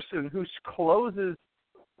the person who closes.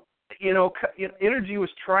 energy was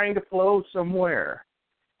trying to flow somewhere.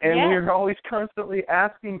 And yes. we were always constantly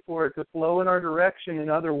asking for it to flow in our direction in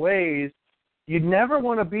other ways. You'd never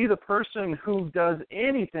want to be the person who does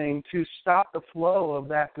anything to stop the flow of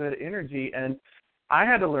that good energy. And I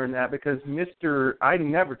had to learn that because I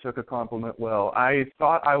never took a compliment well. I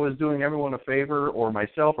thought I was doing everyone a favor or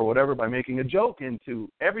myself or whatever by making a joke into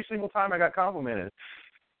every single time I got complimented.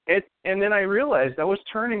 And then I realized I was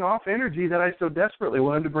turning off energy that I so desperately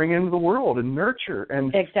wanted to bring into the world and nurture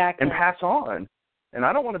and pass on. And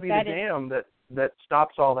I don't want to be the dam that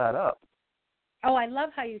stops all that up. Oh, I love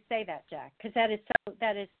how you say that, Jack, because that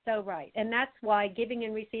is so right. And that's why giving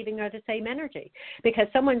and receiving are the same energy, because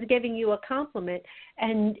someone's giving you a compliment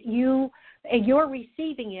and you're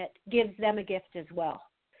receiving it gives them a gift as well.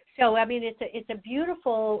 So, I mean, it's a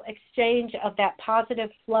beautiful exchange of that positive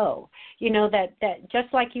flow, that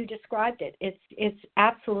just like you described it, it's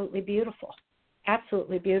absolutely beautiful,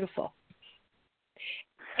 absolutely beautiful.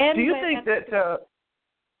 And do you think that go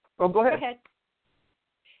ahead. Go ahead.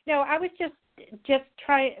 No, I was just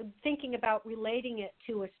thinking about relating it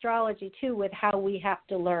to astrology, too, with how we have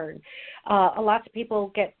to learn. Lots of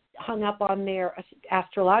people get hung up on their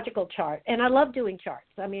astrological chart, and I love doing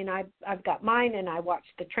charts. I mean, I've got mine, and I watch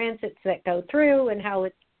the transits that go through and how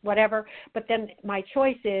it's whatever, but then my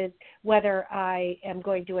choice is whether I am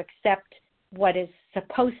going to accept what is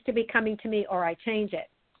supposed to be coming to me or I change it.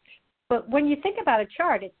 But when you think about a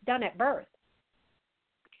chart, it's done at birth.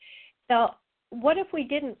 So what if we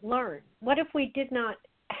didn't learn? What if we did not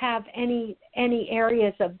have any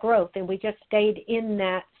areas of growth and we just stayed in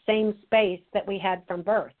that same space that we had from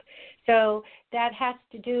birth? So that has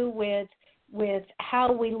to do with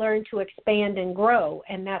how we learn to expand and grow,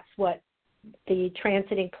 and that's what the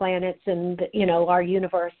transiting planets and our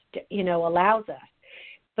universe allows us.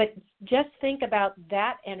 But just think about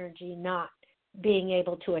that energy not being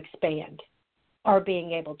able to expand or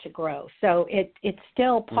being able to grow. So it's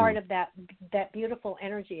still part of that beautiful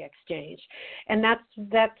energy exchange. And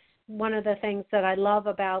that's one of the things that I love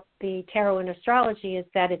about the tarot and astrology is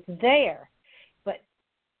that it's there, but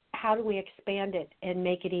how do we expand it and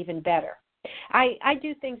make it even better? I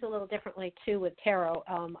do things a little differently, too, with tarot.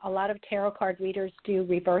 A lot of tarot card readers do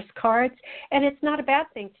reverse cards, and it's not a bad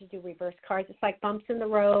thing to do reverse cards. It's like bumps in the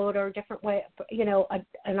road or a different way,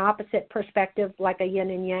 an opposite perspective, like a yin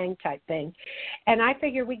and yang type thing. And I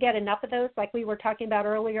figure we get enough of those, like we were talking about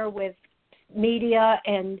earlier with media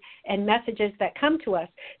and messages that come to us.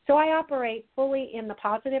 So I operate fully in the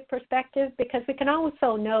positive perspective because we can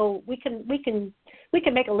also know we can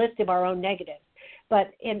make a list of our own negatives.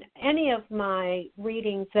 But in any of my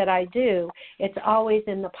readings that I do, it's always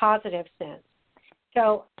in the positive sense.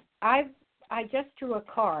 So I just drew a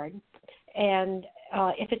card, and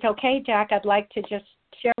if it's okay, Jack, I'd like to just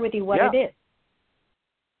share with you what it is,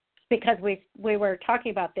 because we were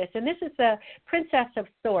talking about this. And this is the Princess of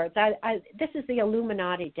Swords. This is the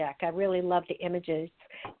Illuminati deck. I really love the images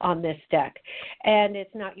on this deck. And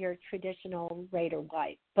it's not your traditional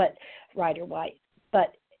Rider-Waite, but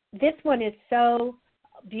this one is so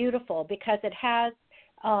beautiful because it has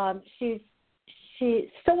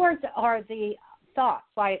swords are the thoughts,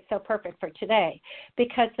 why it's so perfect for today,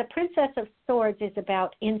 because the Princess of Swords is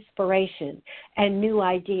about inspiration and new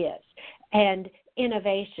ideas and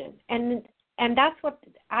innovation, and that's what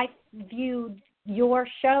I viewed your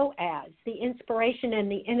show as, the inspiration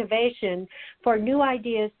and the innovation for new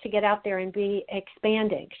ideas to get out there and be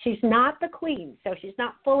expanding. She's not the queen, so she's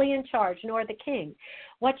not fully in charge, nor the king.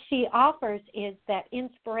 What she offers is that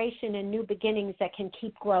inspiration and new beginnings that can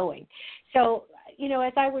keep growing. So,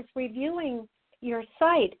 as I was reviewing your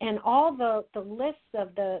site and all the lists of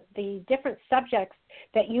the different subjects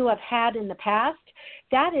that you have had in the past,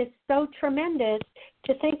 that is so tremendous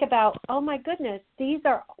to think about. Oh my goodness, these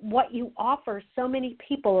are what you offer so many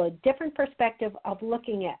people, a different perspective of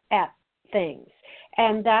looking at things.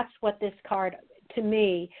 And that's what this card to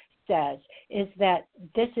me says, is that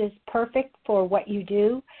this is perfect for what you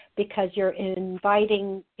do because you're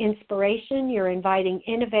inviting inspiration, you're inviting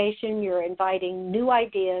innovation, you're inviting new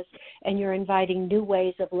ideas, and you're inviting new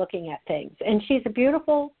ways of looking at things. And she's a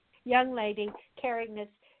beautiful young lady carrying this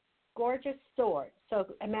gorgeous sword. So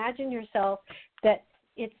imagine yourself that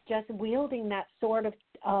it's just wielding that sword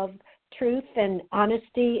of truth and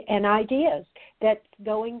honesty and ideas that's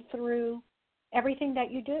going through everything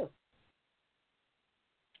that you do.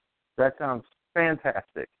 That sounds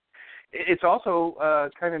fantastic. It's also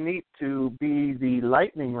kind of neat to be the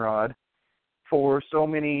lightning rod for so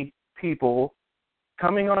many people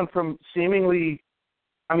coming on from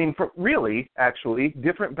actually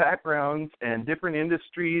different backgrounds and different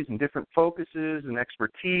industries and different focuses and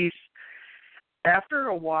expertise. after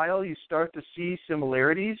a while, you start to see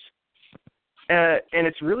similarities, and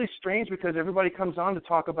it's really strange because everybody comes on to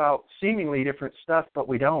talk about seemingly different stuff, but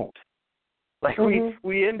we don't. Like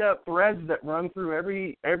we end up threads that run through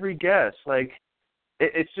every guest. Like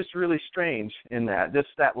it's just really strange in that, just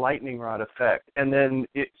that lightning rod effect. And then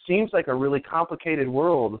it seems like a really complicated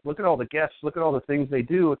world. Look at all the guests. Look at all the things they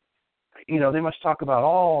do. You know, they must talk about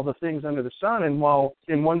all the things under the sun. And while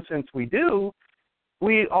in one sense we do,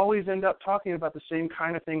 we always end up talking about the same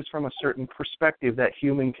kind of things from a certain perspective, that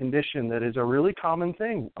human condition that is a really common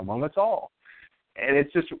thing among us all. And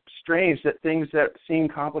it's just strange that things that seem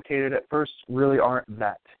complicated at first really aren't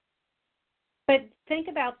that. But think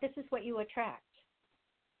about, this is what you attract.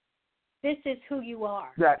 This is who you are.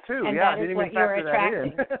 That too, and yeah. That is what you're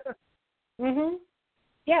attracting.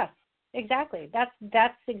 Yeah, exactly.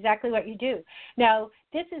 That's exactly what you do. Now,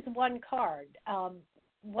 this is one card.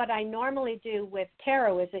 What I normally do with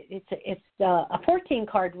tarot is it's a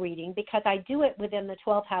 14-card reading because I do it within the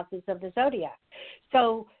 12 houses of the zodiac.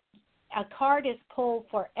 So a card is pulled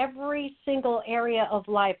for every single area of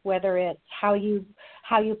life, whether it's how you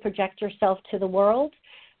project yourself to the world,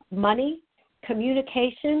 money,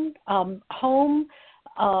 communication, home,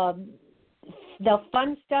 the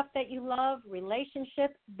fun stuff that you love,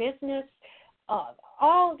 relationships, business,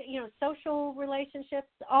 all, social relationships,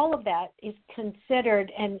 all of that is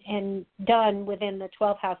considered and done within the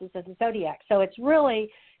 12 houses of the zodiac. So it's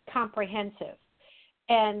really comprehensive.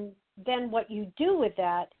 And then what you do with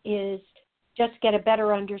that is just get a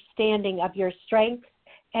better understanding of your strengths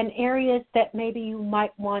and areas that maybe you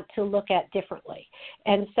might want to look at differently.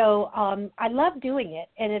 And so I love doing it,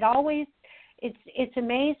 and it's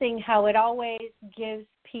amazing how it always gives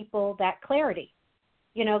people that clarity,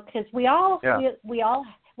 because we all have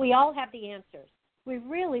the answers. We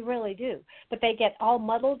really, really do. But they get all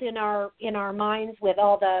muddled in our minds with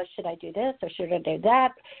all the, should I do this or should I do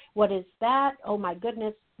that? What is that? Oh my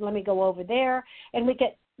goodness, let me go over there. And we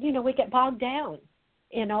get bogged down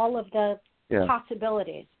in all of the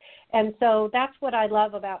possibilities. And so that's what I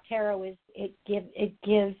love about tarot is it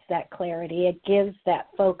gives that clarity, it gives that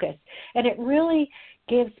focus, and it really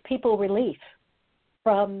gives people relief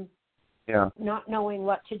from not knowing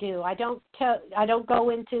what to do. I don't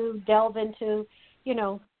delve into,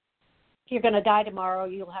 you're going to die tomorrow,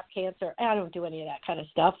 you'll have cancer. I don't do any of that kind of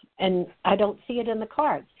stuff, and I don't see it in the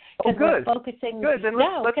cards. Oh, good. We're focusing. Good. Then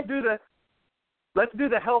let's do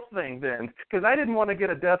the health thing then, because I didn't want to get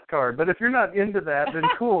a death card. But if you're not into that, then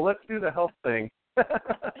cool. Let's do the health thing.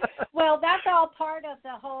 Well, that's all part of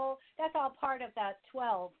the whole. That's all part of that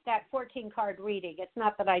 14-card reading. It's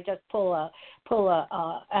not that I just pull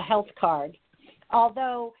a health card,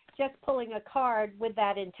 although just pulling a card with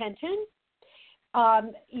that intention,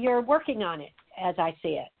 you're working on it as I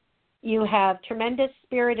see it. You have tremendous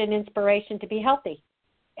spirit and inspiration to be healthy,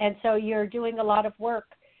 and so you're doing a lot of work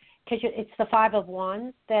because it's the 5 of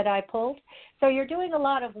Wands that I pulled. So you're doing a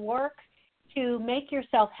lot of work to make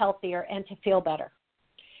yourself healthier and to feel better.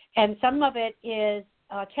 And some of it is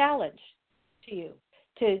a challenge to you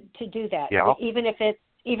to do that. Yeah. Even if it's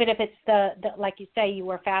the like you say, you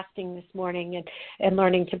were fasting this morning and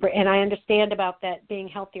learning to and I understand about that being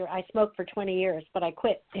healthier. I smoked for 20 years, but I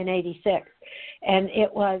quit in 86. And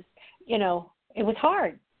it was, it was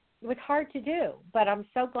hard. It was hard to do, but I'm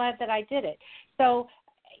so glad that I did it. So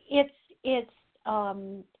it's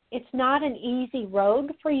not an easy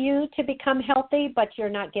road for you to become healthy, but you're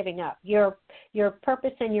not giving up. Your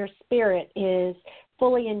purpose and your spirit is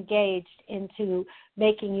fully engaged into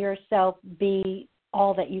making yourself be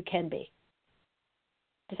all that you can be.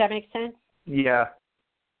 Does that make sense? Yeah,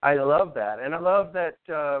 I love that. And I love that,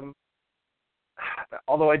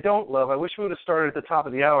 although I wish we would have started at the top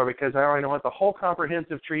of the hour because I already want the whole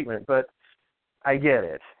comprehensive treatment, but I get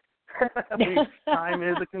it. Time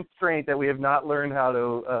is a constraint that we have not learned how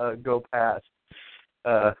to go past.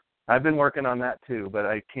 I've been working on that too, but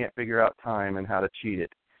I can't figure out time and how to cheat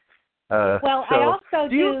it. I also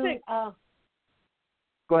do.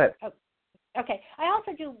 Go ahead. Okay. I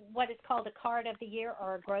also do what is called a card of the year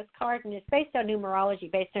or a growth card, and it's based on numerology,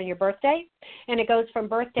 based on your birthday, and it goes from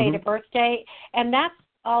birthday to birthday, and that's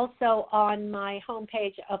also on my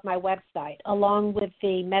homepage of my website, along with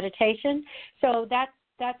the meditation. So that's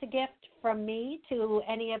a gift from me to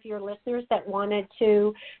any of your listeners that wanted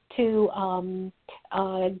to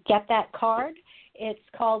get that card. It's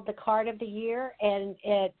called the Card of the Year, and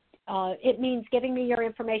it means giving me your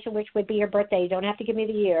information, which would be your birthday. You don't have to give me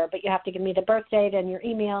the year, but you have to give me the birth date and your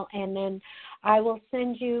email, and then I will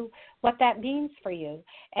send you what that means for you.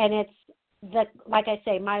 And it's like I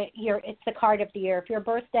say, it's the Card of the Year. If your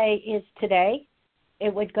birthday is today,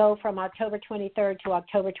 it would go from October 23rd to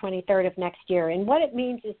October 23rd of next year. And what it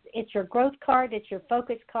means is it's your growth card, it's your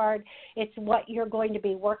focus card, it's what you're going to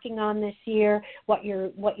be working on this year, what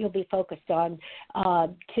you'll be focused on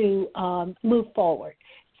to move forward.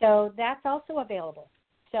 So that's also available.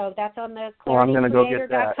 So that's on the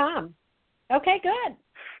ClarityCreator.com. Okay, good.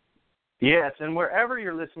 Yes, and wherever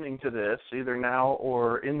you're listening to this, either now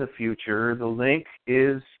or in the future, the link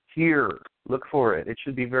is here. Look for it. It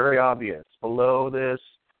should be very obvious below this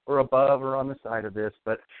or above or on the side of this,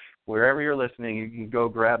 but wherever you're listening, you can go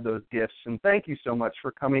grab those gifts. And thank you so much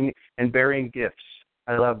for coming and bearing gifts.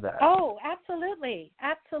 I love that. Oh, absolutely.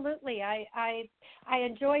 Absolutely. I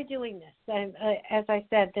enjoy doing this. And as I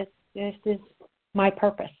said, this is my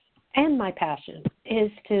purpose and my passion,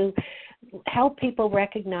 is to help people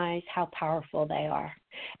recognize how powerful they are.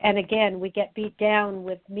 And again, we get beat down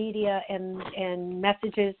with media and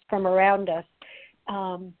messages from around us.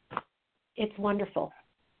 It's wonderful.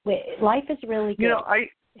 Life is really good. You know,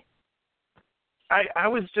 I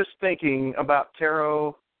was just thinking about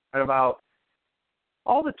tarot and about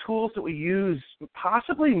all the tools that we use,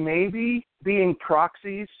 possibly maybe being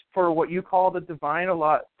proxies for what you call the divine a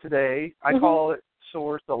lot today. I call it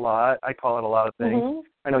source a lot. I call it a lot of things.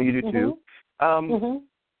 I know you do too.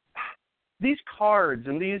 These cards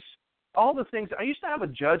and all the things, I used to have a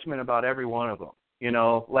judgment about every one of them. You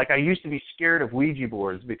know, like I used to be scared of Ouija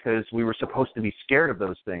boards because we were supposed to be scared of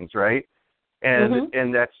those things, right?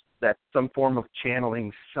 And that's some form of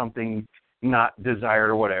channeling something not desired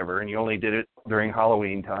or whatever, and you only did it during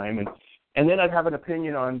Halloween time. And then I'd have an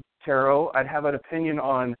opinion on tarot. I'd have an opinion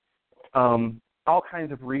on all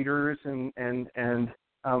kinds of readers and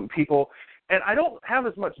people. And I don't have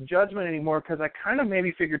as much judgment anymore because I kind of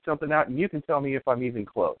maybe figured something out, and you can tell me if I'm even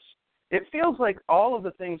close. It feels like all of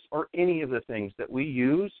the things, or any of the things that we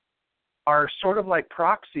use, are sort of like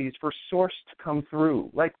proxies for source to come through.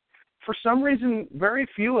 Like, for some reason, very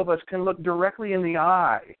few of us can look directly in the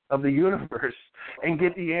eye of the universe and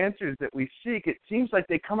get the answers that we seek. It seems like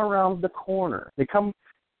they come around the corner. They come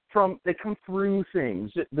through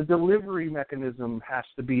things. The delivery mechanism has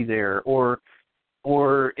to be there, or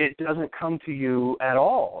it doesn't come to you at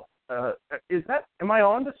all. Am I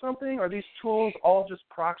on to something? Are these tools all just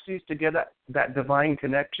proxies to get that divine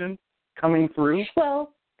connection coming through?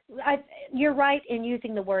 Well, you're right in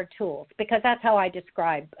using the word tools, because that's how I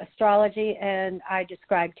describe astrology and I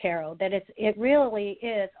describe tarot, that it really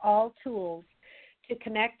is all tools to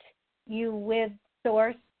connect you with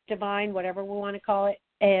source, divine, whatever we want to call it,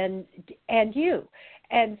 and you.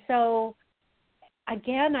 And so,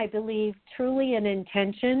 again, I believe truly in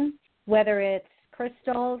intention, whether it's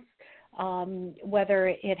crystals, whether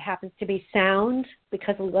it happens to be sound,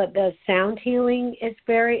 because the sound healing is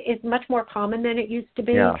much more common than it used to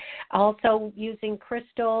be. Yeah. Also using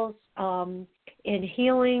crystals in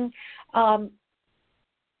healing. To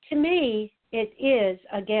me, it is,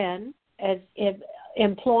 again, as if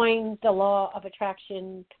employing the law of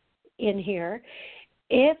attraction in here,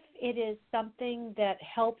 if it is something that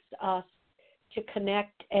helps us to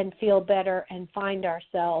connect and feel better and find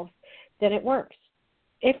ourselves, then it works.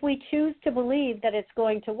 If we choose to believe that it's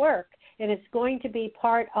going to work and it's going to be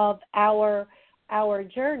part of our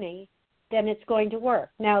journey, then it's going to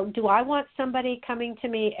work. Now, do I want somebody coming to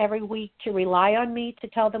me every week to rely on me to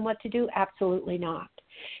tell them what to do? Absolutely not.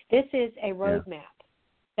 This is a roadmap. Yeah.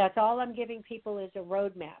 That's all I'm giving people, is a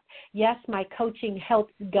roadmap. Yes, my coaching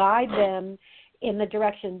helps guide them in the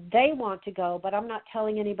direction they want to go, but I'm not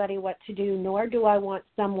telling anybody what to do, nor do I want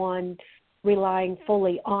someone relying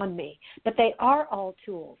fully on me. But they are all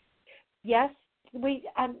tools. Yes, we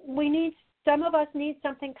need, some of us need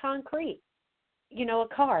something concrete, a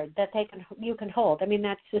card that you can hold. I mean,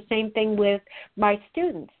 that's the same thing with my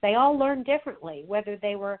students. They all learn differently, whether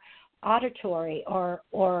they were auditory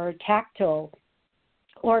or tactile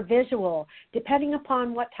or visual, depending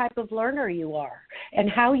upon what type of learner you are and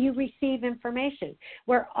how you receive information.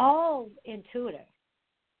 We're all intuitive.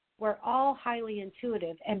 We're all highly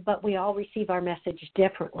intuitive, but we all receive our message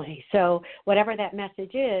differently. So whatever that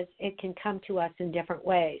message is, it can come to us in different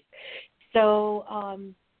ways. So,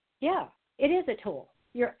 it is a tool.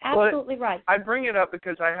 You're absolutely right. I bring it up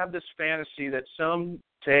because I have this fantasy that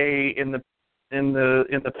someday in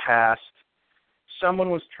the past,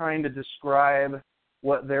 someone was trying to describe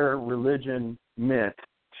what their religion meant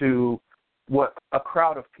to what a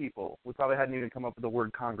crowd of people. We probably hadn't even come up with the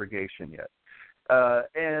word congregation yet.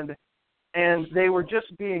 And they were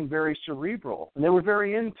just being very cerebral, and they were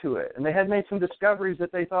very into it, and they had made some discoveries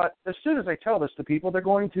that they thought, as soon as I tell this to people, they're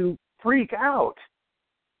going to freak out.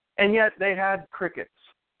 And yet they had crickets,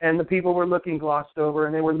 and the people were looking glossed over,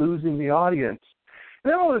 and they were losing the audience.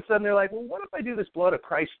 And then all of a sudden they're like, well, what if I do this blood of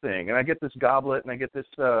Christ thing? And I get this goblet and I get this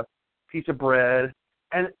piece of bread.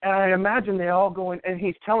 And I imagine they all go in, and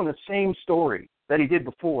he's telling the same story that he did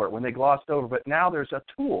before when they glossed over, but now there's a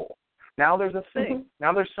tool. Now there's a thing. Mm-hmm.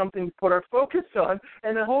 Now there's something to put our focus on.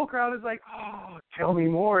 And the whole crowd is like, oh, tell me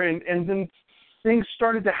more. And then things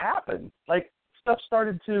started to happen. Like stuff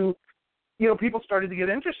started to, people started to get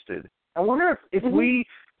interested. I wonder if we,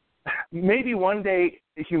 maybe one day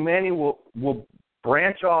humanity will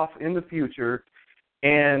branch off in the future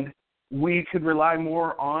and we could rely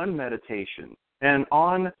more on meditation and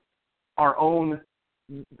on our own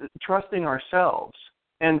trusting ourselves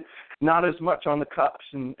and not as much on the cups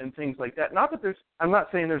and things like that. Not that I'm not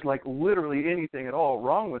saying there's like literally anything at all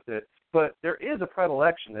wrong with it, but there is a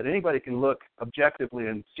predilection that anybody can look objectively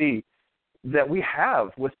and see that we have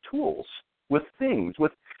with tools, with things,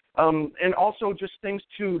 with and also just things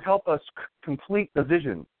to help us complete the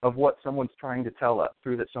vision of what someone's trying to tell us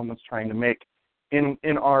through that someone's trying to make in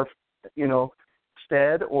our,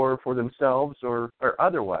 stead or for themselves or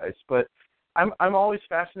otherwise. But I'm always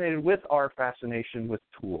fascinated with our fascination with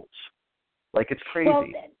tools. Like it's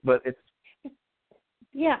crazy, but it's...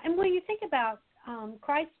 Yeah, and when you think about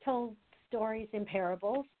Christ told stories in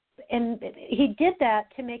parables, and he did that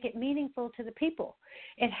to make it meaningful to the people.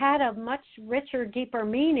 It had a much richer, deeper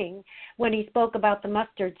meaning when he spoke about the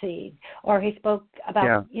mustard seed or he spoke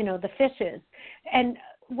about, the fishes. And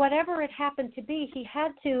whatever it happened to be, he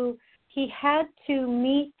had to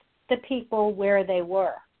meet the people where they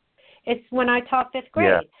were. It's when I taught fifth grade.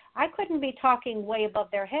 Yeah. I couldn't be talking way above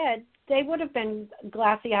their head. They would have been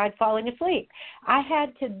glassy-eyed falling asleep. I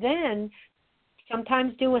had to then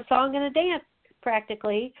sometimes do a song and a dance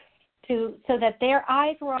practically so that their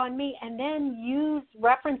eyes were on me, and then use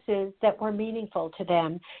references that were meaningful to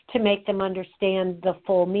them to make them understand the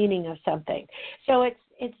full meaning of something. So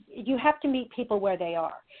it's you have to meet people where they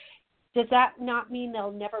are. Does that not mean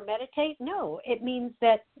they'll never meditate? No, it means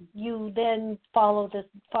that you then follow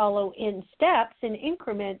in steps and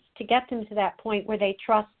increments to get them to that point where they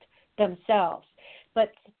trust themselves.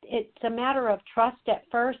 But it's a matter of trust at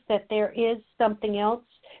first that there is something else.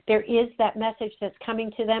 There is that message that's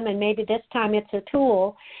coming to them, and maybe this time it's a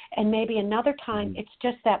tool, and maybe another time it's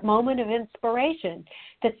just that moment of inspiration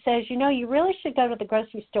that says, you really should go to the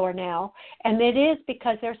grocery store now, and it is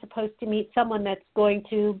because they're supposed to meet someone that's going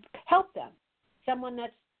to help them, someone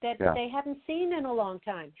that they haven't seen in a long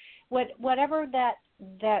time. Whatever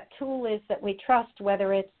that tool is that we trust,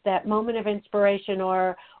 whether it's that moment of inspiration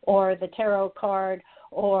or the tarot card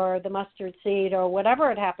or the mustard seed or whatever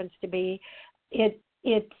it happens to be,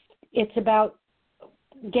 it's about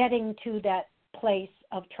getting to that place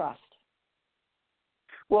of trust.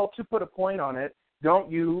 Well, to put a point on it,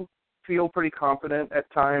 don't you feel pretty confident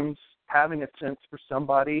at times having a sense for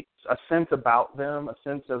somebody, a sense about them, a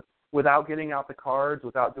sense of, without getting out the cards,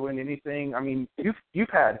 without doing anything? I mean, you've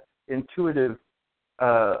had intuitive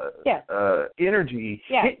energy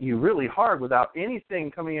hit you really hard without anything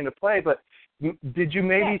coming into play, but did you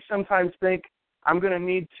maybe sometimes think, I'm going to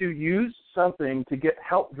need to use something to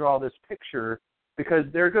help draw this picture, because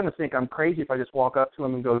they're going to think I'm crazy if I just walk up to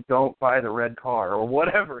them and go, don't buy the red car or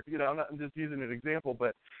whatever. I'm just using an example,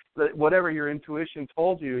 but whatever your intuition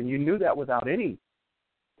told you, and you knew that without any,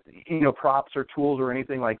 props or tools or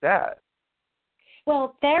anything like that.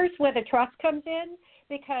 Well, there's where the trust comes in,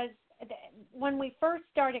 because when we first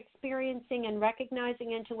start experiencing and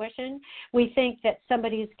recognizing intuition, we think that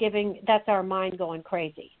that's our mind going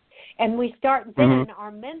crazy. And we start then,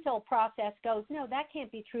 our mental process goes, no, that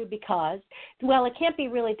can't be true because, it can't be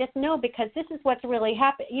really this. No, because this is what's really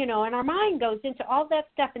happened, and our mind goes into all that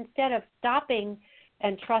stuff instead of stopping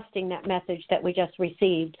and trusting that message that we just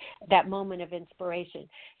received, that moment of inspiration.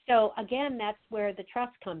 So, again, that's where the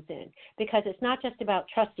trust comes in, because it's not just about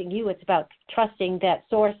trusting you, it's about trusting that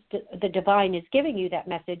source, the divine, is giving you that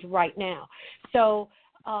message right now. So,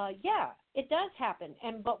 it does happen.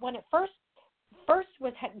 But when it first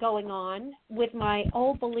was going on with my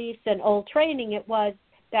old beliefs and old training, it was,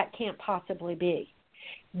 that can't possibly be.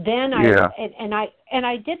 Then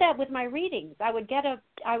I did that with my readings. I would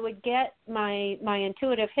get my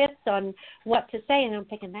intuitive hits on what to say, and I'm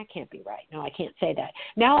thinking, that can't be right. No, I can't say that.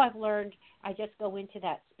 Now I've learned I just go into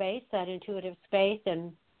that space, that intuitive space,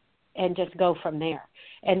 and just go from there.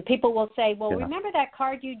 And people will say, well, remember that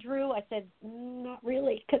card you drew? I said, not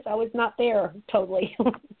really, because I was not there totally.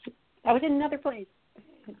 I was in another place.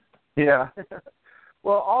 Yeah.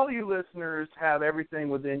 Well, all you listeners have everything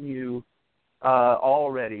within you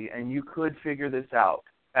already, and you could figure this out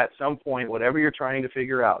at some point, whatever you're trying to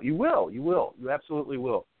figure out. You will. You absolutely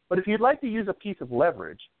will. But if you'd like to use a piece of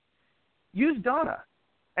leverage, use Donna.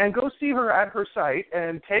 and go see her at her site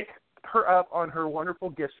and take her up on her wonderful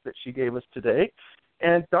gifts that she gave us today.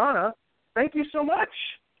 And Donna, thank you so much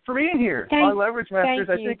for being here on Leverage Masters.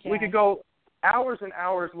 I think we could go hours and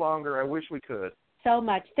hours longer. I wish we could. So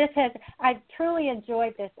much. I've truly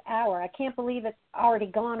enjoyed this hour. I can't believe it's already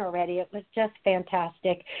gone already. It was just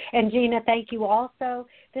fantastic. And Gina, thank you also.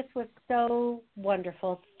 This was so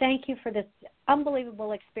wonderful. Thank you for this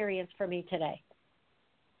unbelievable experience for me today.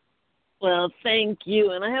 Well, thank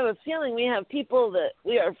you. And I have a feeling we have people that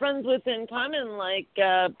we are friends with in common, like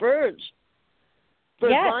Burge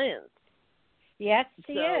Lyons. Yes,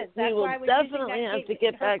 she is. That's we will definitely have to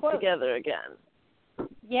get back together again.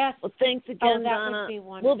 Yes. Well, thanks again, Donna. Would be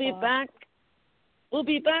wonderful. We'll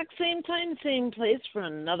be back same time, same place for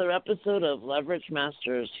another episode of Leverage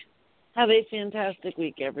Masters. Have a fantastic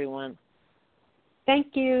week, everyone.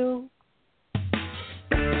 Thank you.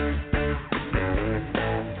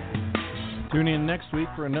 Tune in next week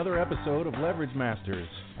for another episode of Leverage Masters.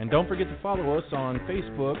 And don't forget to follow us on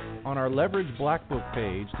Facebook on our Leverage Black Book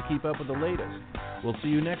page to keep up with the latest. We'll see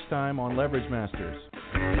you next time on Leverage Masters.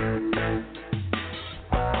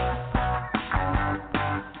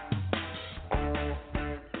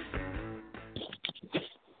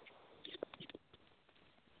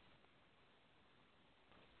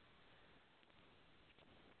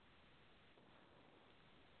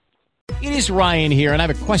 It is Ryan here, and I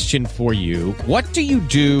have a question for you. What do you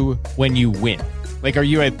do when you win? Like, are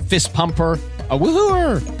you a fist pumper, a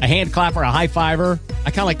woo-hooer, a hand clapper, a high-fiver?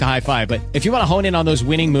 I kind of like the high-five, but if you want to hone in on those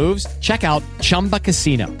winning moves, check out Chumba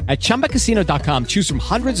Casino. At ChumbaCasino.com, choose from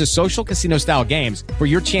hundreds of social casino-style games for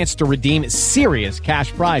your chance to redeem serious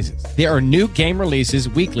cash prizes. There are new game releases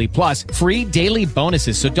weekly, plus free daily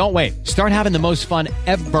bonuses, so don't wait. Start having the most fun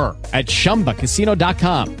ever at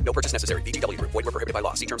ChumbaCasino.com. No purchase necessary. VGW Group. Void where prohibited by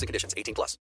law. See terms and conditions. 18+.